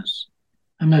illness.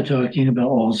 I'm not talking about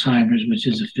Alzheimer's, which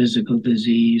is a physical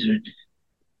disease, or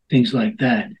things like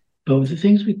that. But with the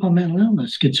things we call mental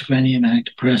illness, schizophrenia, manic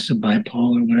depressive,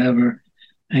 bipolar, whatever,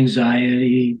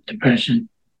 anxiety, depression,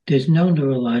 there's no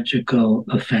neurological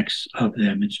effects of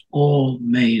them. It's all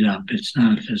made up. It's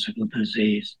not a physical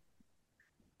disease.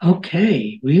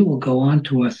 Okay, we will go on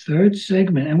to our third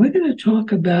segment, and we're going to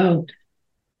talk about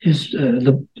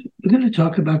we're going to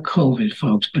talk about COVID,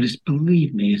 folks. But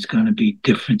believe me, it's going to be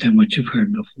different than what you've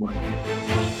heard before.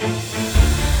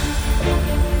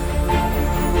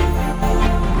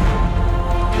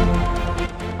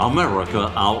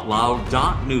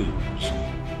 AmericaOutloud.news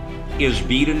is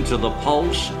beaten to the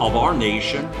pulse of our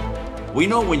nation. We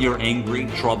know when you're angry,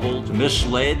 troubled,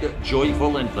 misled,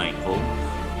 joyful, and thankful.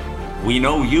 We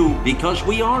know you because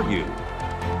we are you.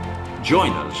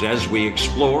 Join us as we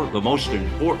explore the most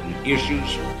important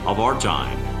issues of our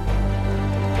time.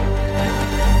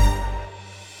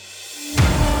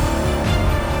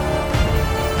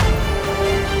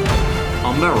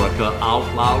 America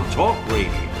Out Loud Talk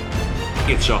Radio.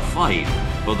 It's a fight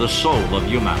for the soul of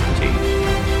humanity.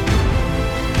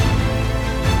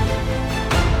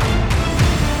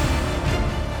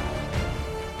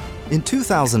 In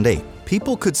 2008,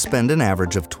 people could spend an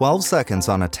average of 12 seconds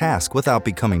on a task without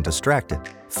becoming distracted.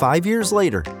 5 years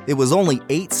later, it was only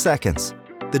 8 seconds.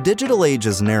 The digital age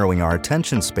is narrowing our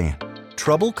attention span.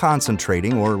 Trouble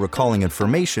concentrating or recalling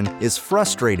information is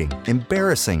frustrating,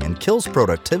 embarrassing, and kills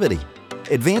productivity.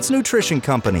 Advanced nutrition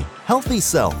company Healthy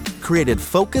Cell created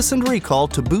Focus and Recall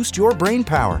to boost your brain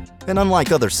power. And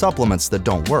unlike other supplements that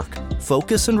don't work,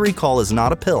 Focus and Recall is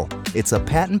not a pill. It's a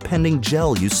patent-pending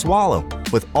gel you swallow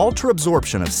with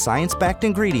ultra-absorption of science-backed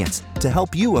ingredients to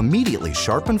help you immediately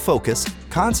sharpen focus,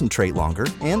 concentrate longer,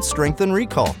 and strengthen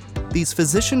recall. These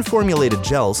physician-formulated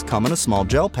gels come in a small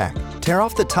gel pack. Tear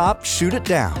off the top, shoot it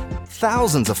down.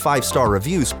 Thousands of 5-star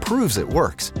reviews proves it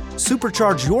works.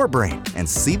 Supercharge your brain and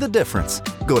see the difference.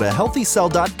 Go to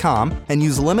healthycell.com and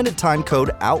use limited time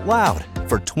code OUTLOUD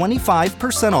for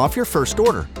 25% off your first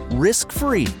order.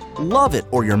 Risk-free. Love it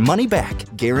or your money back.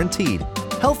 Guaranteed.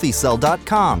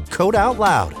 Healthycell.com, code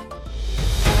OUTLOUD.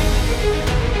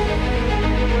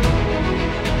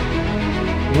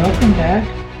 welcome back.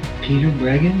 Peter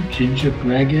Breggin, Ginger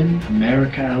Breggin,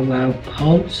 America Out Loud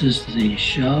Pulse is the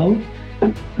show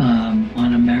on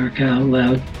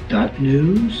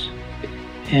AmericaOutloud.news.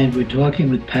 And we're talking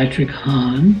with Patrick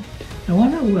Hahn. I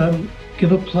want to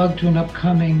give a plug to an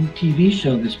upcoming TV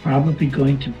show that's probably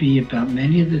going to be about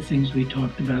many of the things we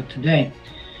talked about today.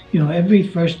 You know, every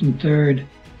first and third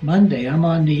Monday, I'm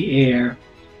on the air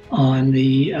on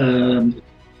the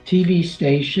TV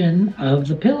station of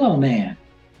The Pillow Man.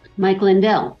 Mike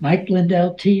Lindell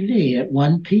TV at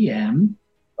 1 p.m.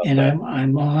 Okay. And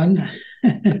I'm on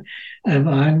I'm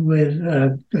on with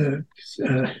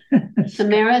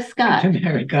Tamara Scott.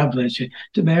 Tamara, God bless you.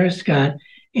 Tamara Scott.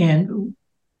 And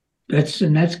that's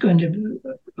going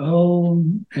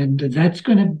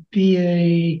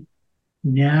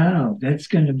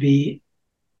to be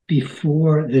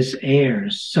before this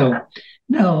airs. So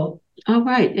no. Oh,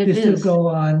 right. This will go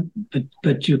on,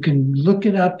 but you can look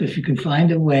it up if you can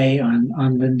find a way on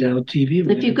Lindell TV.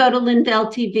 If you go to Lindell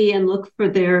TV and look for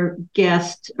their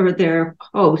guest or their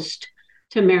host,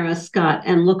 Tamara Scott,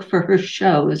 and look for her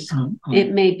shows,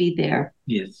 it may be there.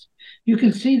 Yes. You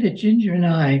can see that Ginger and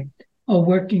I are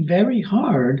working very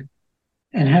hard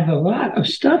and have a lot of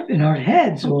stuff in our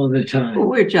heads all the time.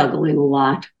 We're juggling a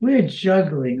lot.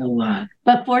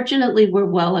 But fortunately, we're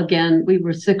well again. We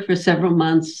were sick for several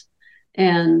months.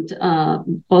 And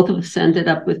both of us ended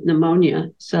up with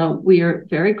pneumonia. So we are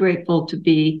very grateful to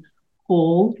be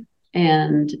whole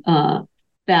and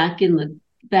back in the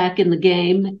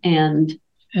game and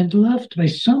loved by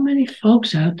so many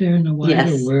folks out there in the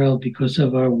wider world because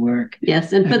of our work.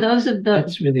 Yes, and for those of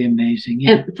that's really amazing.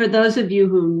 Yeah. And for those of you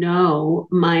who know,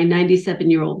 my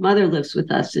 97-year-old mother lives with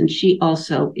us, and she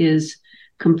also is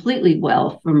completely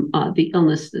well from the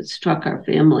illness that struck our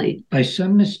family. By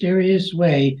some mysterious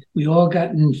way, we all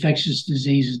got an infectious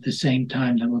disease at the same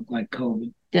time that looked like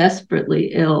COVID.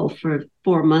 Desperately ill for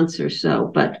 4 months or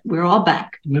so, but we're all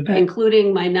back.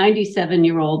 Including my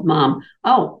 97-year-old mom.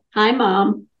 Oh, hi,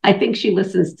 Mom. I think she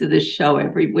listens to this show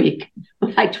every week.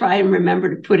 I try and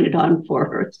remember to put it on for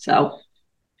her. So,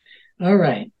 all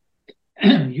right.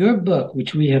 Your book,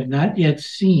 which we have not yet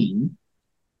seen,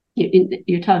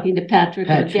 you're talking to Patrick,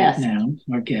 our guest. Now,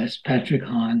 our guest, Patrick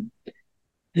Hahn.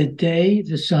 The Day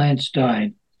the Science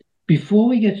Died. Before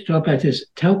we get to talk about this,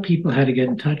 tell people how to get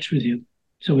in touch with you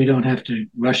so we don't have to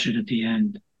rush it at the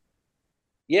end.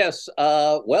 Yes.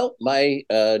 Well, my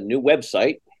new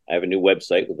website, I have a new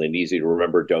website with an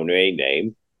easy-to-remember domain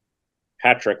name,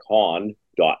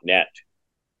 patrickhahn.net.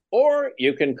 Or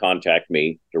you can contact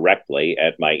me directly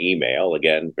at my email,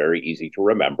 again, very easy to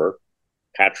remember,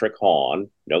 Patrick Hahn,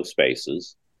 no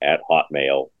spaces, at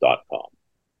hotmail.com.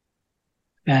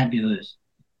 Fabulous.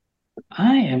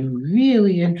 I am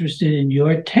really interested in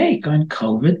your take on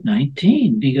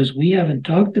COVID-19 because we haven't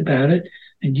talked about it,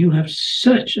 and you have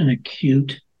such an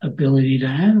acute ability to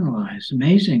analyze,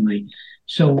 amazingly.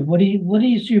 So what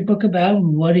is your book about,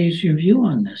 and what is your view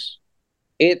on this?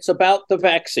 It's about the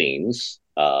vaccines,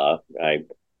 quote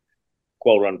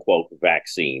unquote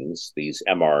vaccines, these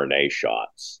mRNA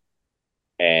shots.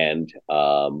 And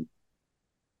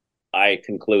I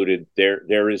concluded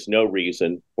there is no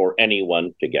reason for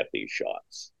anyone to get these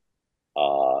shots.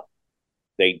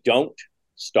 They don't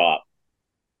stop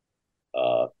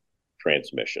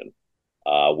transmission.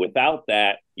 Without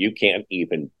that, you can't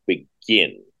even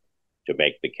begin to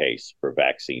make the case for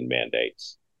vaccine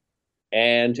mandates.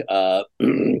 And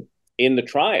in the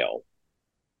trial,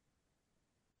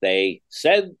 they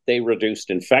said they reduced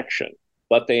infection,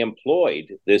 but they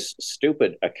employed this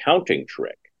stupid accounting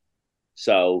trick.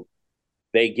 So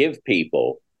they give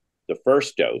people the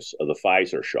first dose of the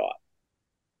Pfizer shot,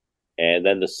 and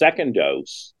then the second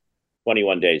dose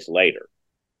 21 days later.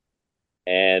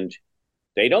 And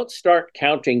they don't start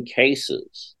counting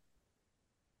cases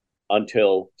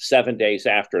until 7 days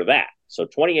after that. So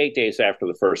 28 days after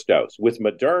the first dose. With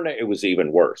Moderna, it was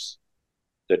even worse.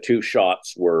 The two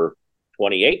shots were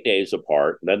 28 days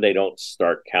apart, and then they don't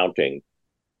start counting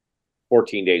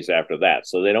 14 days after that.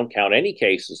 So they don't count any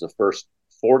cases the first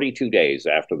 42 days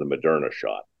after the Moderna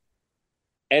shot.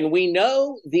 And we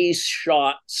know these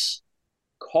shots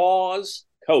cause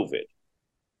COVID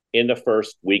in the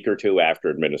first week or two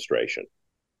after administration.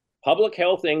 Public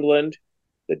Health England,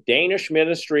 the Danish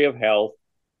Ministry of Health,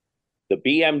 the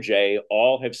BMJ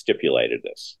all have stipulated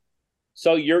this.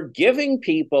 So you're giving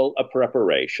people a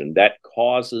preparation that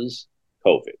causes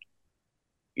COVID.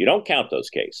 You don't count those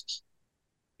cases.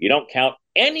 You don't count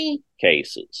any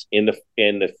cases in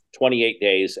the 28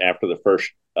 days after the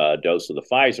first dose of the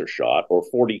Pfizer shot, or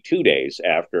 42 days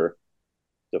after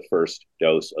the first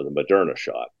dose of the Moderna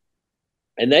shot.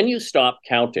 And then you stop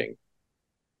counting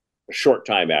a short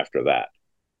time after that.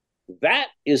 That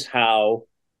is how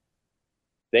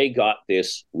they got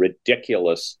this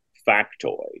ridiculous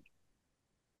factoid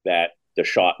that the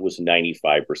shot was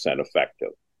 95%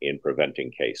 effective in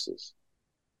preventing cases.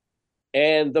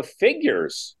 And the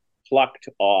figures plucked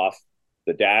off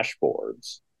the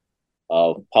dashboards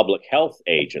of public health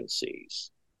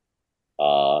agencies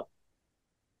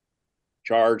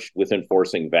charged with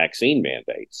enforcing vaccine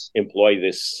mandates employ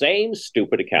this same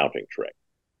stupid accounting trick.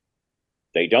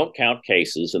 They don't count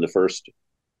cases in the first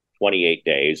 28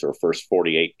 days or first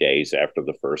 48 days after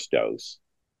the first dose.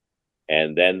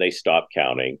 And then they stop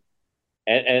counting.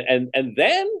 And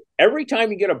then every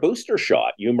time you get a booster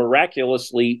shot, you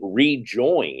miraculously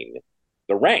rejoin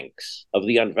the ranks of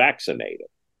the unvaccinated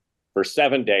for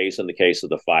 7 days in the case of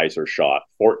the Pfizer shot,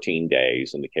 14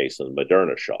 days in the case of the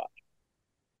Moderna shot.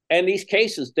 And these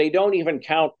cases, they don't even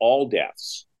count all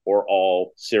deaths or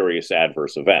all serious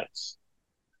adverse events.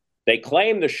 They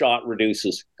claim the shot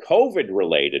reduces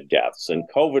COVID-related deaths and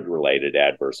COVID-related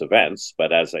adverse events,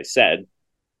 but as I said,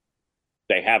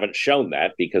 they haven't shown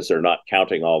that because they're not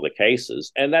counting all the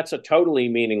cases, and that's a totally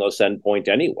meaningless endpoint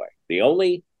anyway. The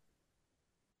only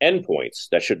endpoints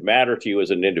that should matter to you as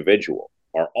an individual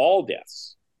are all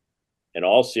deaths and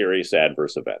all serious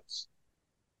adverse events.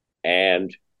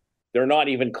 And they're not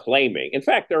even claiming, in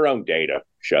fact, their own data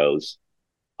shows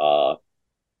an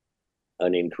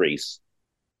increase.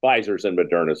 Pfizer's and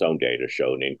Moderna's own data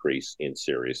show an increase in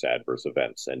serious adverse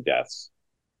events and deaths.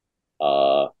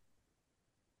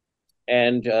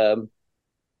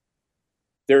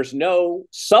 There's no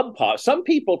some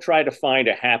people try to find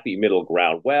a happy middle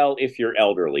ground. Well, if you're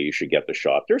elderly, you should get the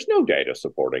shot. There's no data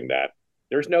supporting that.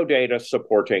 There's no data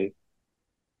supporting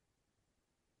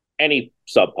any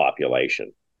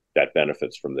subpopulation that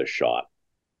benefits from this shot.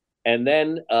 And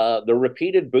then the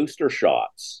repeated booster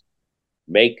shots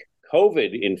make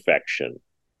COVID infection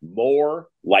more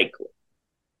likely.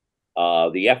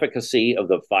 The efficacy of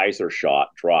the Pfizer shot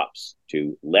drops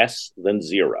to less than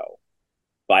 0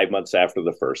 5 months after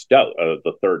the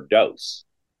the third dose.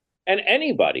 And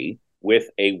anybody with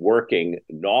a working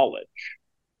knowledge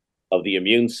of the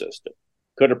immune system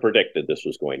could have predicted this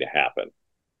was going to happen.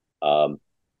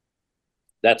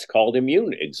 That's called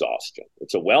immune exhaustion.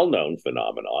 It's a well-known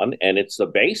phenomenon, and it's the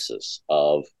basis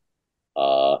of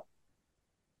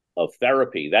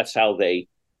therapy. That's how they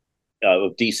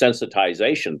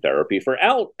desensitization therapy for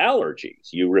allergies.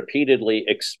 You repeatedly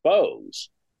expose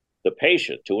the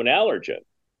patient to an allergen,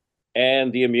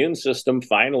 and the immune system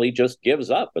finally just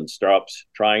gives up and stops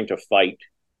trying to fight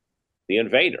the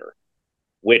invader,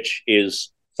 which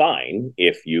is fine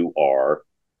if you are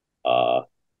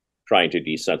trying to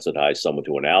desensitize someone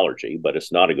to an allergy, but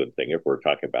it's not a good thing if we're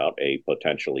talking about a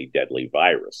potentially deadly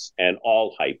virus. And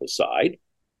all hype aside,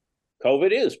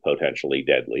 COVID is potentially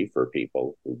deadly for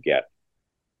people who get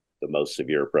the most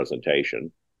severe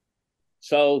presentation.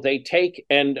 So they take,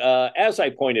 and as I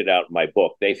pointed out in my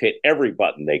book, they've hit every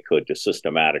button they could to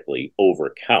systematically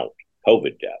overcount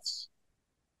COVID deaths.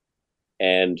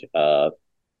 And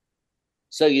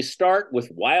so you start with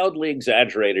wildly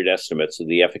exaggerated estimates of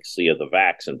the efficacy of the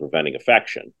vax in preventing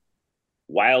infection,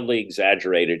 wildly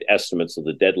exaggerated estimates of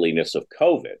the deadliness of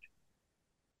COVID.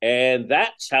 And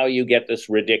that's how you get this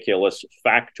ridiculous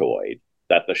factoid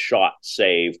that the shot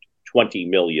saved 20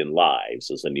 million lives,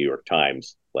 as the New York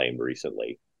Times claimed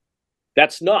recently.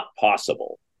 That's not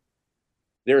possible.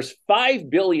 There's 5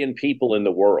 billion people in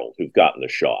the world who've gotten the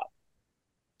shot.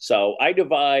 So I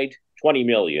divide 20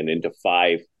 million into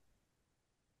 5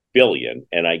 billion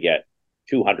and I get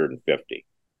 250.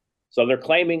 So they're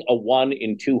claiming a 1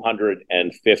 in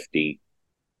 250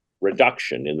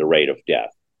 reduction in the rate of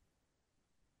death.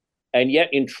 And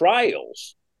yet in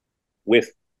trials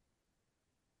with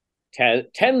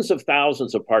tens of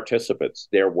thousands of participants,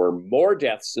 there were more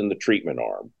deaths in the treatment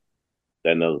arm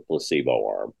than the placebo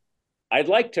arm. I'd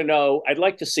like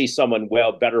to see someone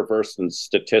better versed in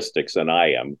statistics than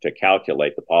I am to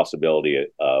calculate the possibility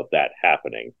of that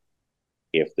happening.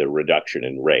 If the reduction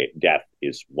in death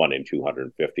is 1 in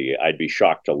 250, I'd be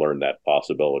shocked to learn that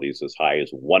possibility is as high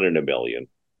as 1 in a million.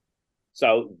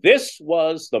 So this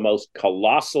was the most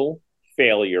colossal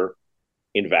failure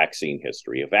in vaccine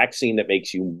history, a vaccine that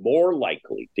makes you more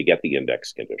likely to get the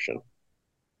index condition.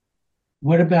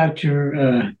 What about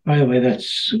your, by the way,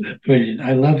 that's brilliant.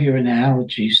 I love your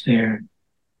analogies there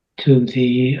to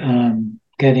the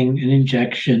getting an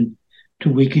injection to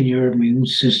weaken your immune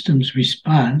system's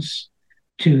response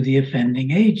to the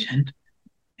offending agent.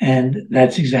 And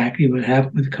that's exactly what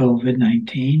happened with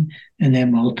COVID-19 and their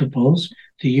multiples.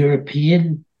 The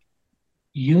European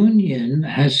union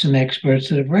has some experts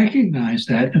that have recognized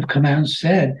that and have come out and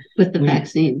said, with the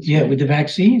vaccines. Yeah, with the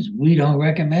vaccines, we don't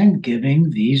recommend giving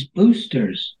these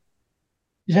boosters.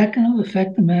 Is that going to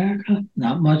affect America?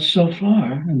 Not much so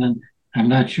far. And then I'm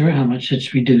not sure how much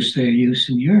it's reduced their use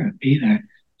in Europe either.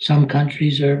 Some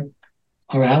countries are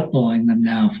outlawing them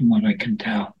now, from what I can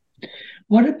tell.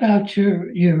 What about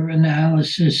your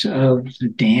analysis of the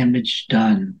damage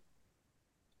done,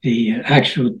 the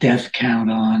actual death count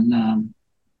on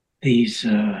these?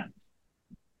 They're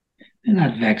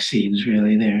not vaccines,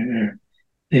 really. They're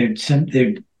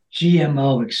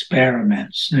GMO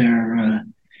experiments. They're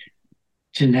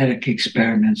genetic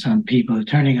experiments on people. They're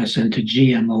turning us into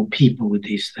GMO people with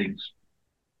these things.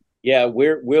 Yeah,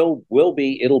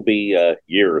 it'll be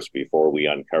years before we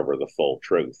uncover the full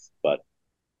truth. But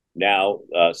now,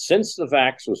 since the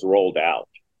vax was rolled out,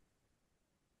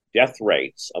 death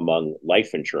rates among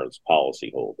life insurance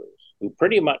policyholders, who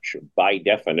pretty much by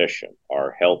definition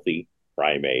are healthy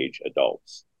prime age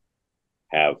adults,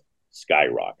 have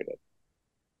skyrocketed.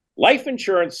 Life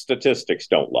insurance statistics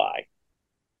don't lie.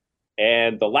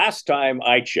 And the last time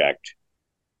I checked,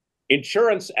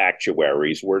 insurance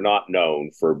actuaries were not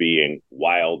known for being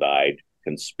wild-eyed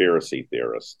conspiracy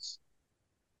theorists.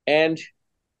 And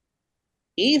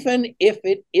even if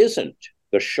it isn't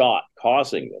the shot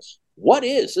causing this, what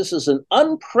is? This is an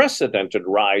unprecedented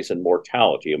rise in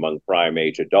mortality among prime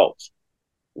age adults.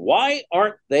 Why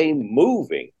aren't they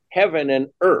moving heaven and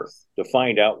earth to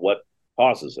find out what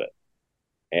causes it?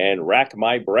 And rack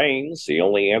my brains, the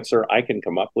only answer I can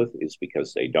come up with is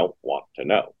because they don't want to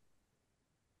know.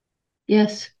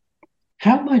 Yes.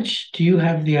 How much do you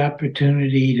have the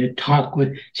opportunity to talk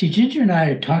with? See, Ginger and I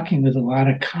are talking with a lot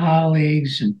of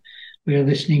colleagues, and we're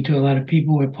listening to a lot of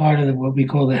people. We're part of what we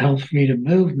call the health freedom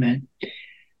movement.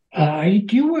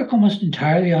 Do you work almost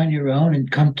entirely on your own and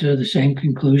come to the same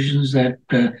conclusions that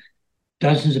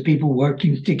dozens of people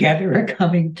working together are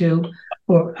coming to?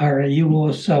 Or are you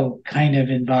also kind of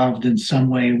involved in some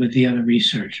way with the other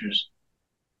researchers?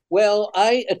 Well,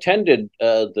 I attended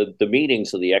the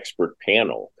meetings of the expert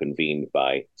panel convened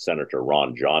by Senator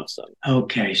Ron Johnson.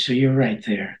 Okay, so you're right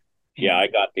there. Yeah, I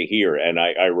got to hear, and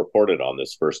I reported on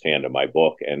this firsthand in my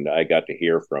book, and I got to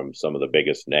hear from some of the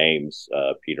biggest names,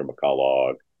 Peter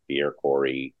McCullough, Pierre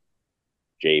Corey,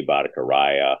 Jay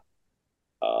Bhattacharya,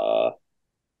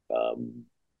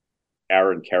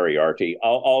 Aaron Kheriaty.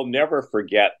 I'll never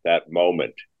forget that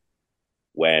moment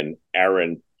when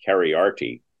Aaron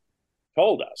Kheriaty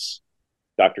told us,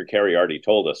 Dr. Kheriaty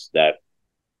told us that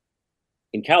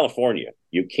in California,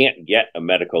 you can't get a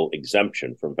medical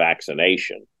exemption from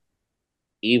vaccination,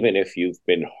 even if you've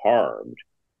been harmed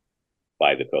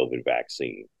by the COVID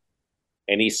vaccine.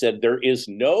 And he said there is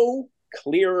no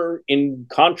clearer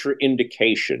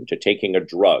contraindication to taking a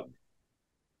drug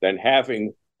than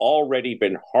having already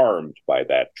been harmed by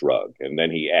that drug. And then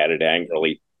he added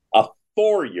angrily, a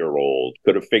 4-year-old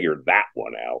could have figured that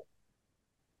one out.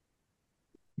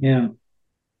 Yeah,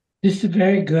 this is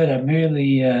very good. I'm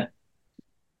really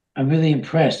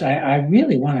impressed. I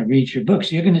really want to read your book.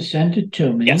 So you're going to send it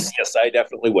to me. Yes, I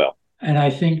definitely will. And I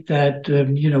think that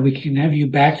we can have you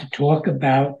back to talk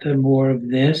about more of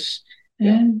this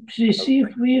and see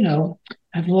if we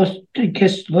I've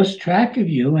lost track of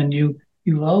you, and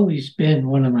you've always been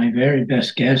one of my very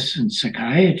best guests in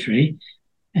psychiatry.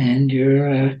 And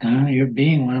you're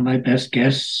being one of my best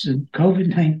guests in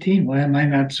COVID-19. Why am I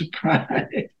not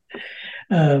surprised?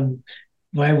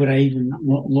 Why would I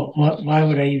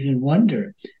even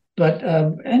wonder? But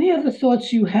any other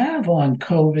thoughts you have on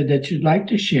COVID that you'd like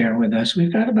to share with us?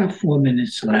 We've got about 4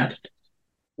 minutes left.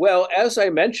 Well, as I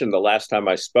mentioned the last time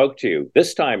I spoke to you,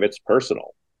 this time it's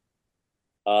personal.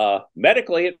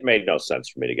 Medically, it made no sense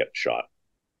for me to get a shot.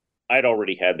 I'd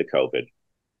already had the COVID,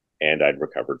 and I'd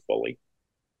recovered fully.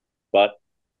 But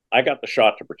I got the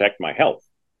shot to protect my health,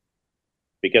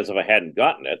 because if I hadn't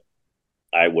gotten it,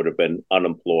 I would have been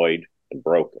unemployed and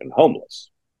broke and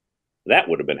homeless. That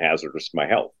would have been hazardous to my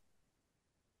health.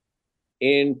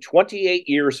 In 28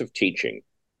 years of teaching,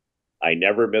 I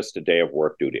never missed a day of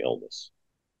work due to illness.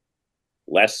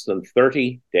 Less than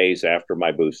 30 days after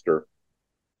my booster,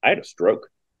 I had a stroke.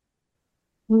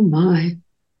 Oh, my.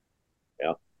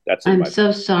 Yeah, that's I'm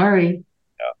so sorry.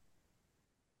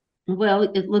 Yeah. Well,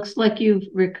 it looks like you've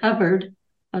recovered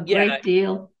a great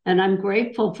deal, and I'm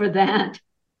grateful for that.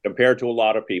 Compared to a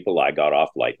lot of people, I got off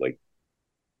lightly.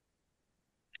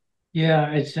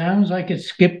 Yeah, it sounds like it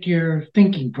skipped your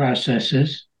thinking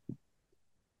processes.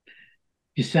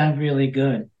 You sound really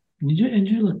good. And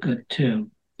you look good,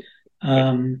 too.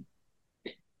 But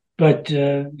But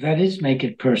that is make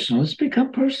it personal. It's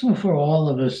become personal for all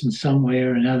of us in some way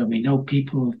or another. We know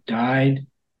people who've died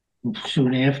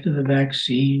soon after the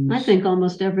vaccines. I think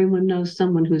almost everyone knows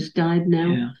someone who's died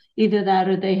now. Yeah. Either that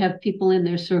or they have people in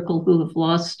their circle who have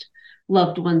lost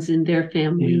loved ones in their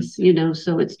families,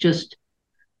 so it's just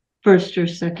first or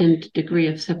second degree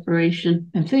of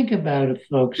separation. And think about it,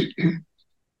 folks.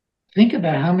 Think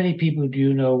about how many people do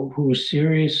you know who were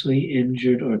seriously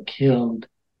injured or killed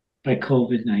by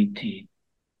COVID-19?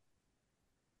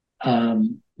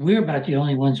 We're about the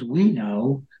only ones we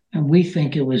know, and we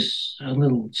think it was a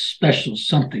little special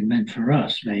something meant for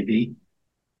us, maybe.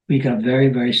 We got very,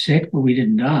 very sick, but we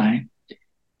didn't die.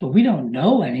 But we don't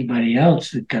know anybody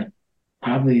else that got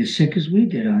probably as sick as we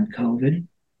did on COVID.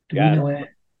 Do we know it?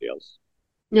 Yes.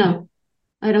 No,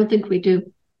 I don't think we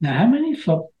do. Now, how many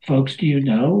folks do you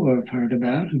know or have heard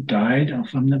about who died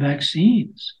from the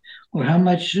vaccines? Or how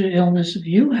much illness have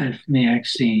you had from the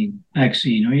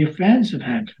vaccine, or your friends have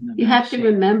had from the vaccine? You have to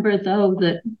remember, though,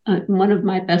 that one of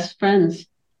my best friends,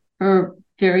 her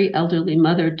very elderly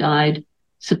mother died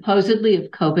supposedly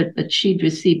of COVID, but she'd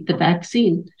received the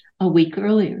vaccine a week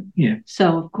earlier. Yeah.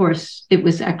 So, of course, it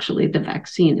was actually the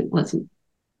vaccine. It wasn't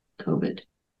COVID.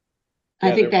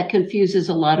 I think that confuses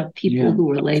a lot of people who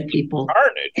are lay people.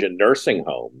 Carnage in nursing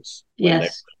homes when they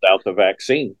put out the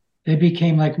vaccine. They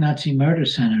became like Nazi murder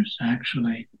centers,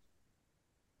 actually.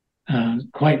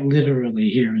 Quite literally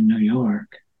here in New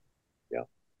York. Yeah.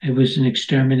 It was an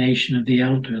extermination of the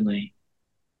elderly.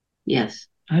 Yes.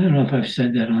 I don't know if I've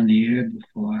said that on the air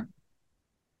before.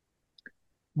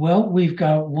 Well, we've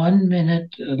got 1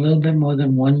 minute, a little bit more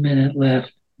than 1 minute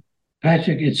left.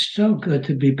 Patrick, it's so good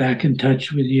to be back in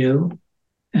touch with you.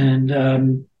 And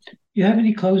you have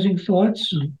any closing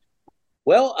thoughts?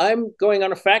 Well, I'm going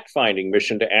on a fact-finding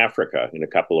mission to Africa in a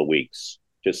couple of weeks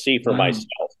to see for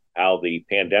myself how the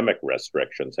pandemic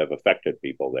restrictions have affected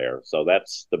people there. So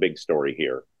that's the big story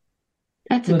here.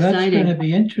 That's exciting. That's going to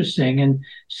be interesting. And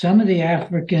some of the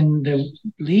African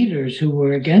leaders who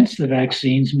were against the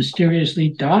vaccines mysteriously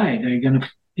died. Are you going to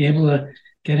be able to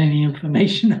get any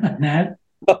information on that?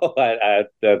 Oh,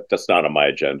 that's not on my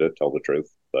agenda, to tell the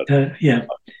truth. But yeah,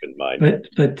 in mind.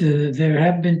 But there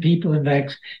have been people in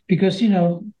because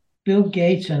Bill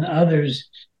Gates and others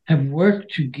have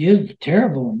worked to give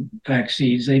terrible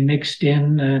vaccines. They mixed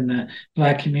in the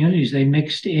Black communities. They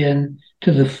mixed in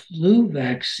to the flu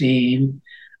vaccine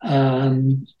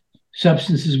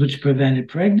substances which prevented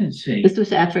pregnancy. This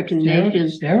was African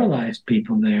nations. Sterilized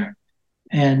people there,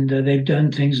 and they've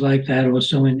done things like that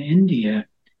also in India.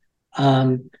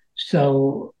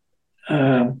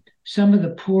 Some of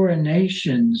the poorer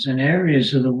nations and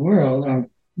areas of the world are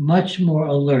much more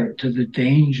alert to the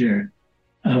danger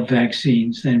of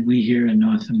vaccines than we here in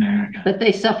North America. But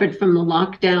they suffered from the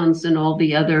lockdowns and all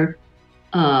the other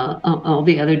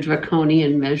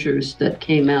draconian measures that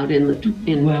came out in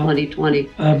 2020.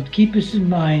 Keep us in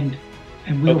mind,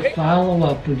 and we'll follow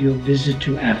up with your visit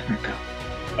to Africa.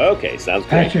 Okay, sounds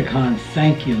great. Patrick Hahn,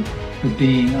 thank you for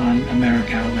being on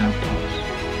America Out Loud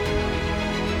Post.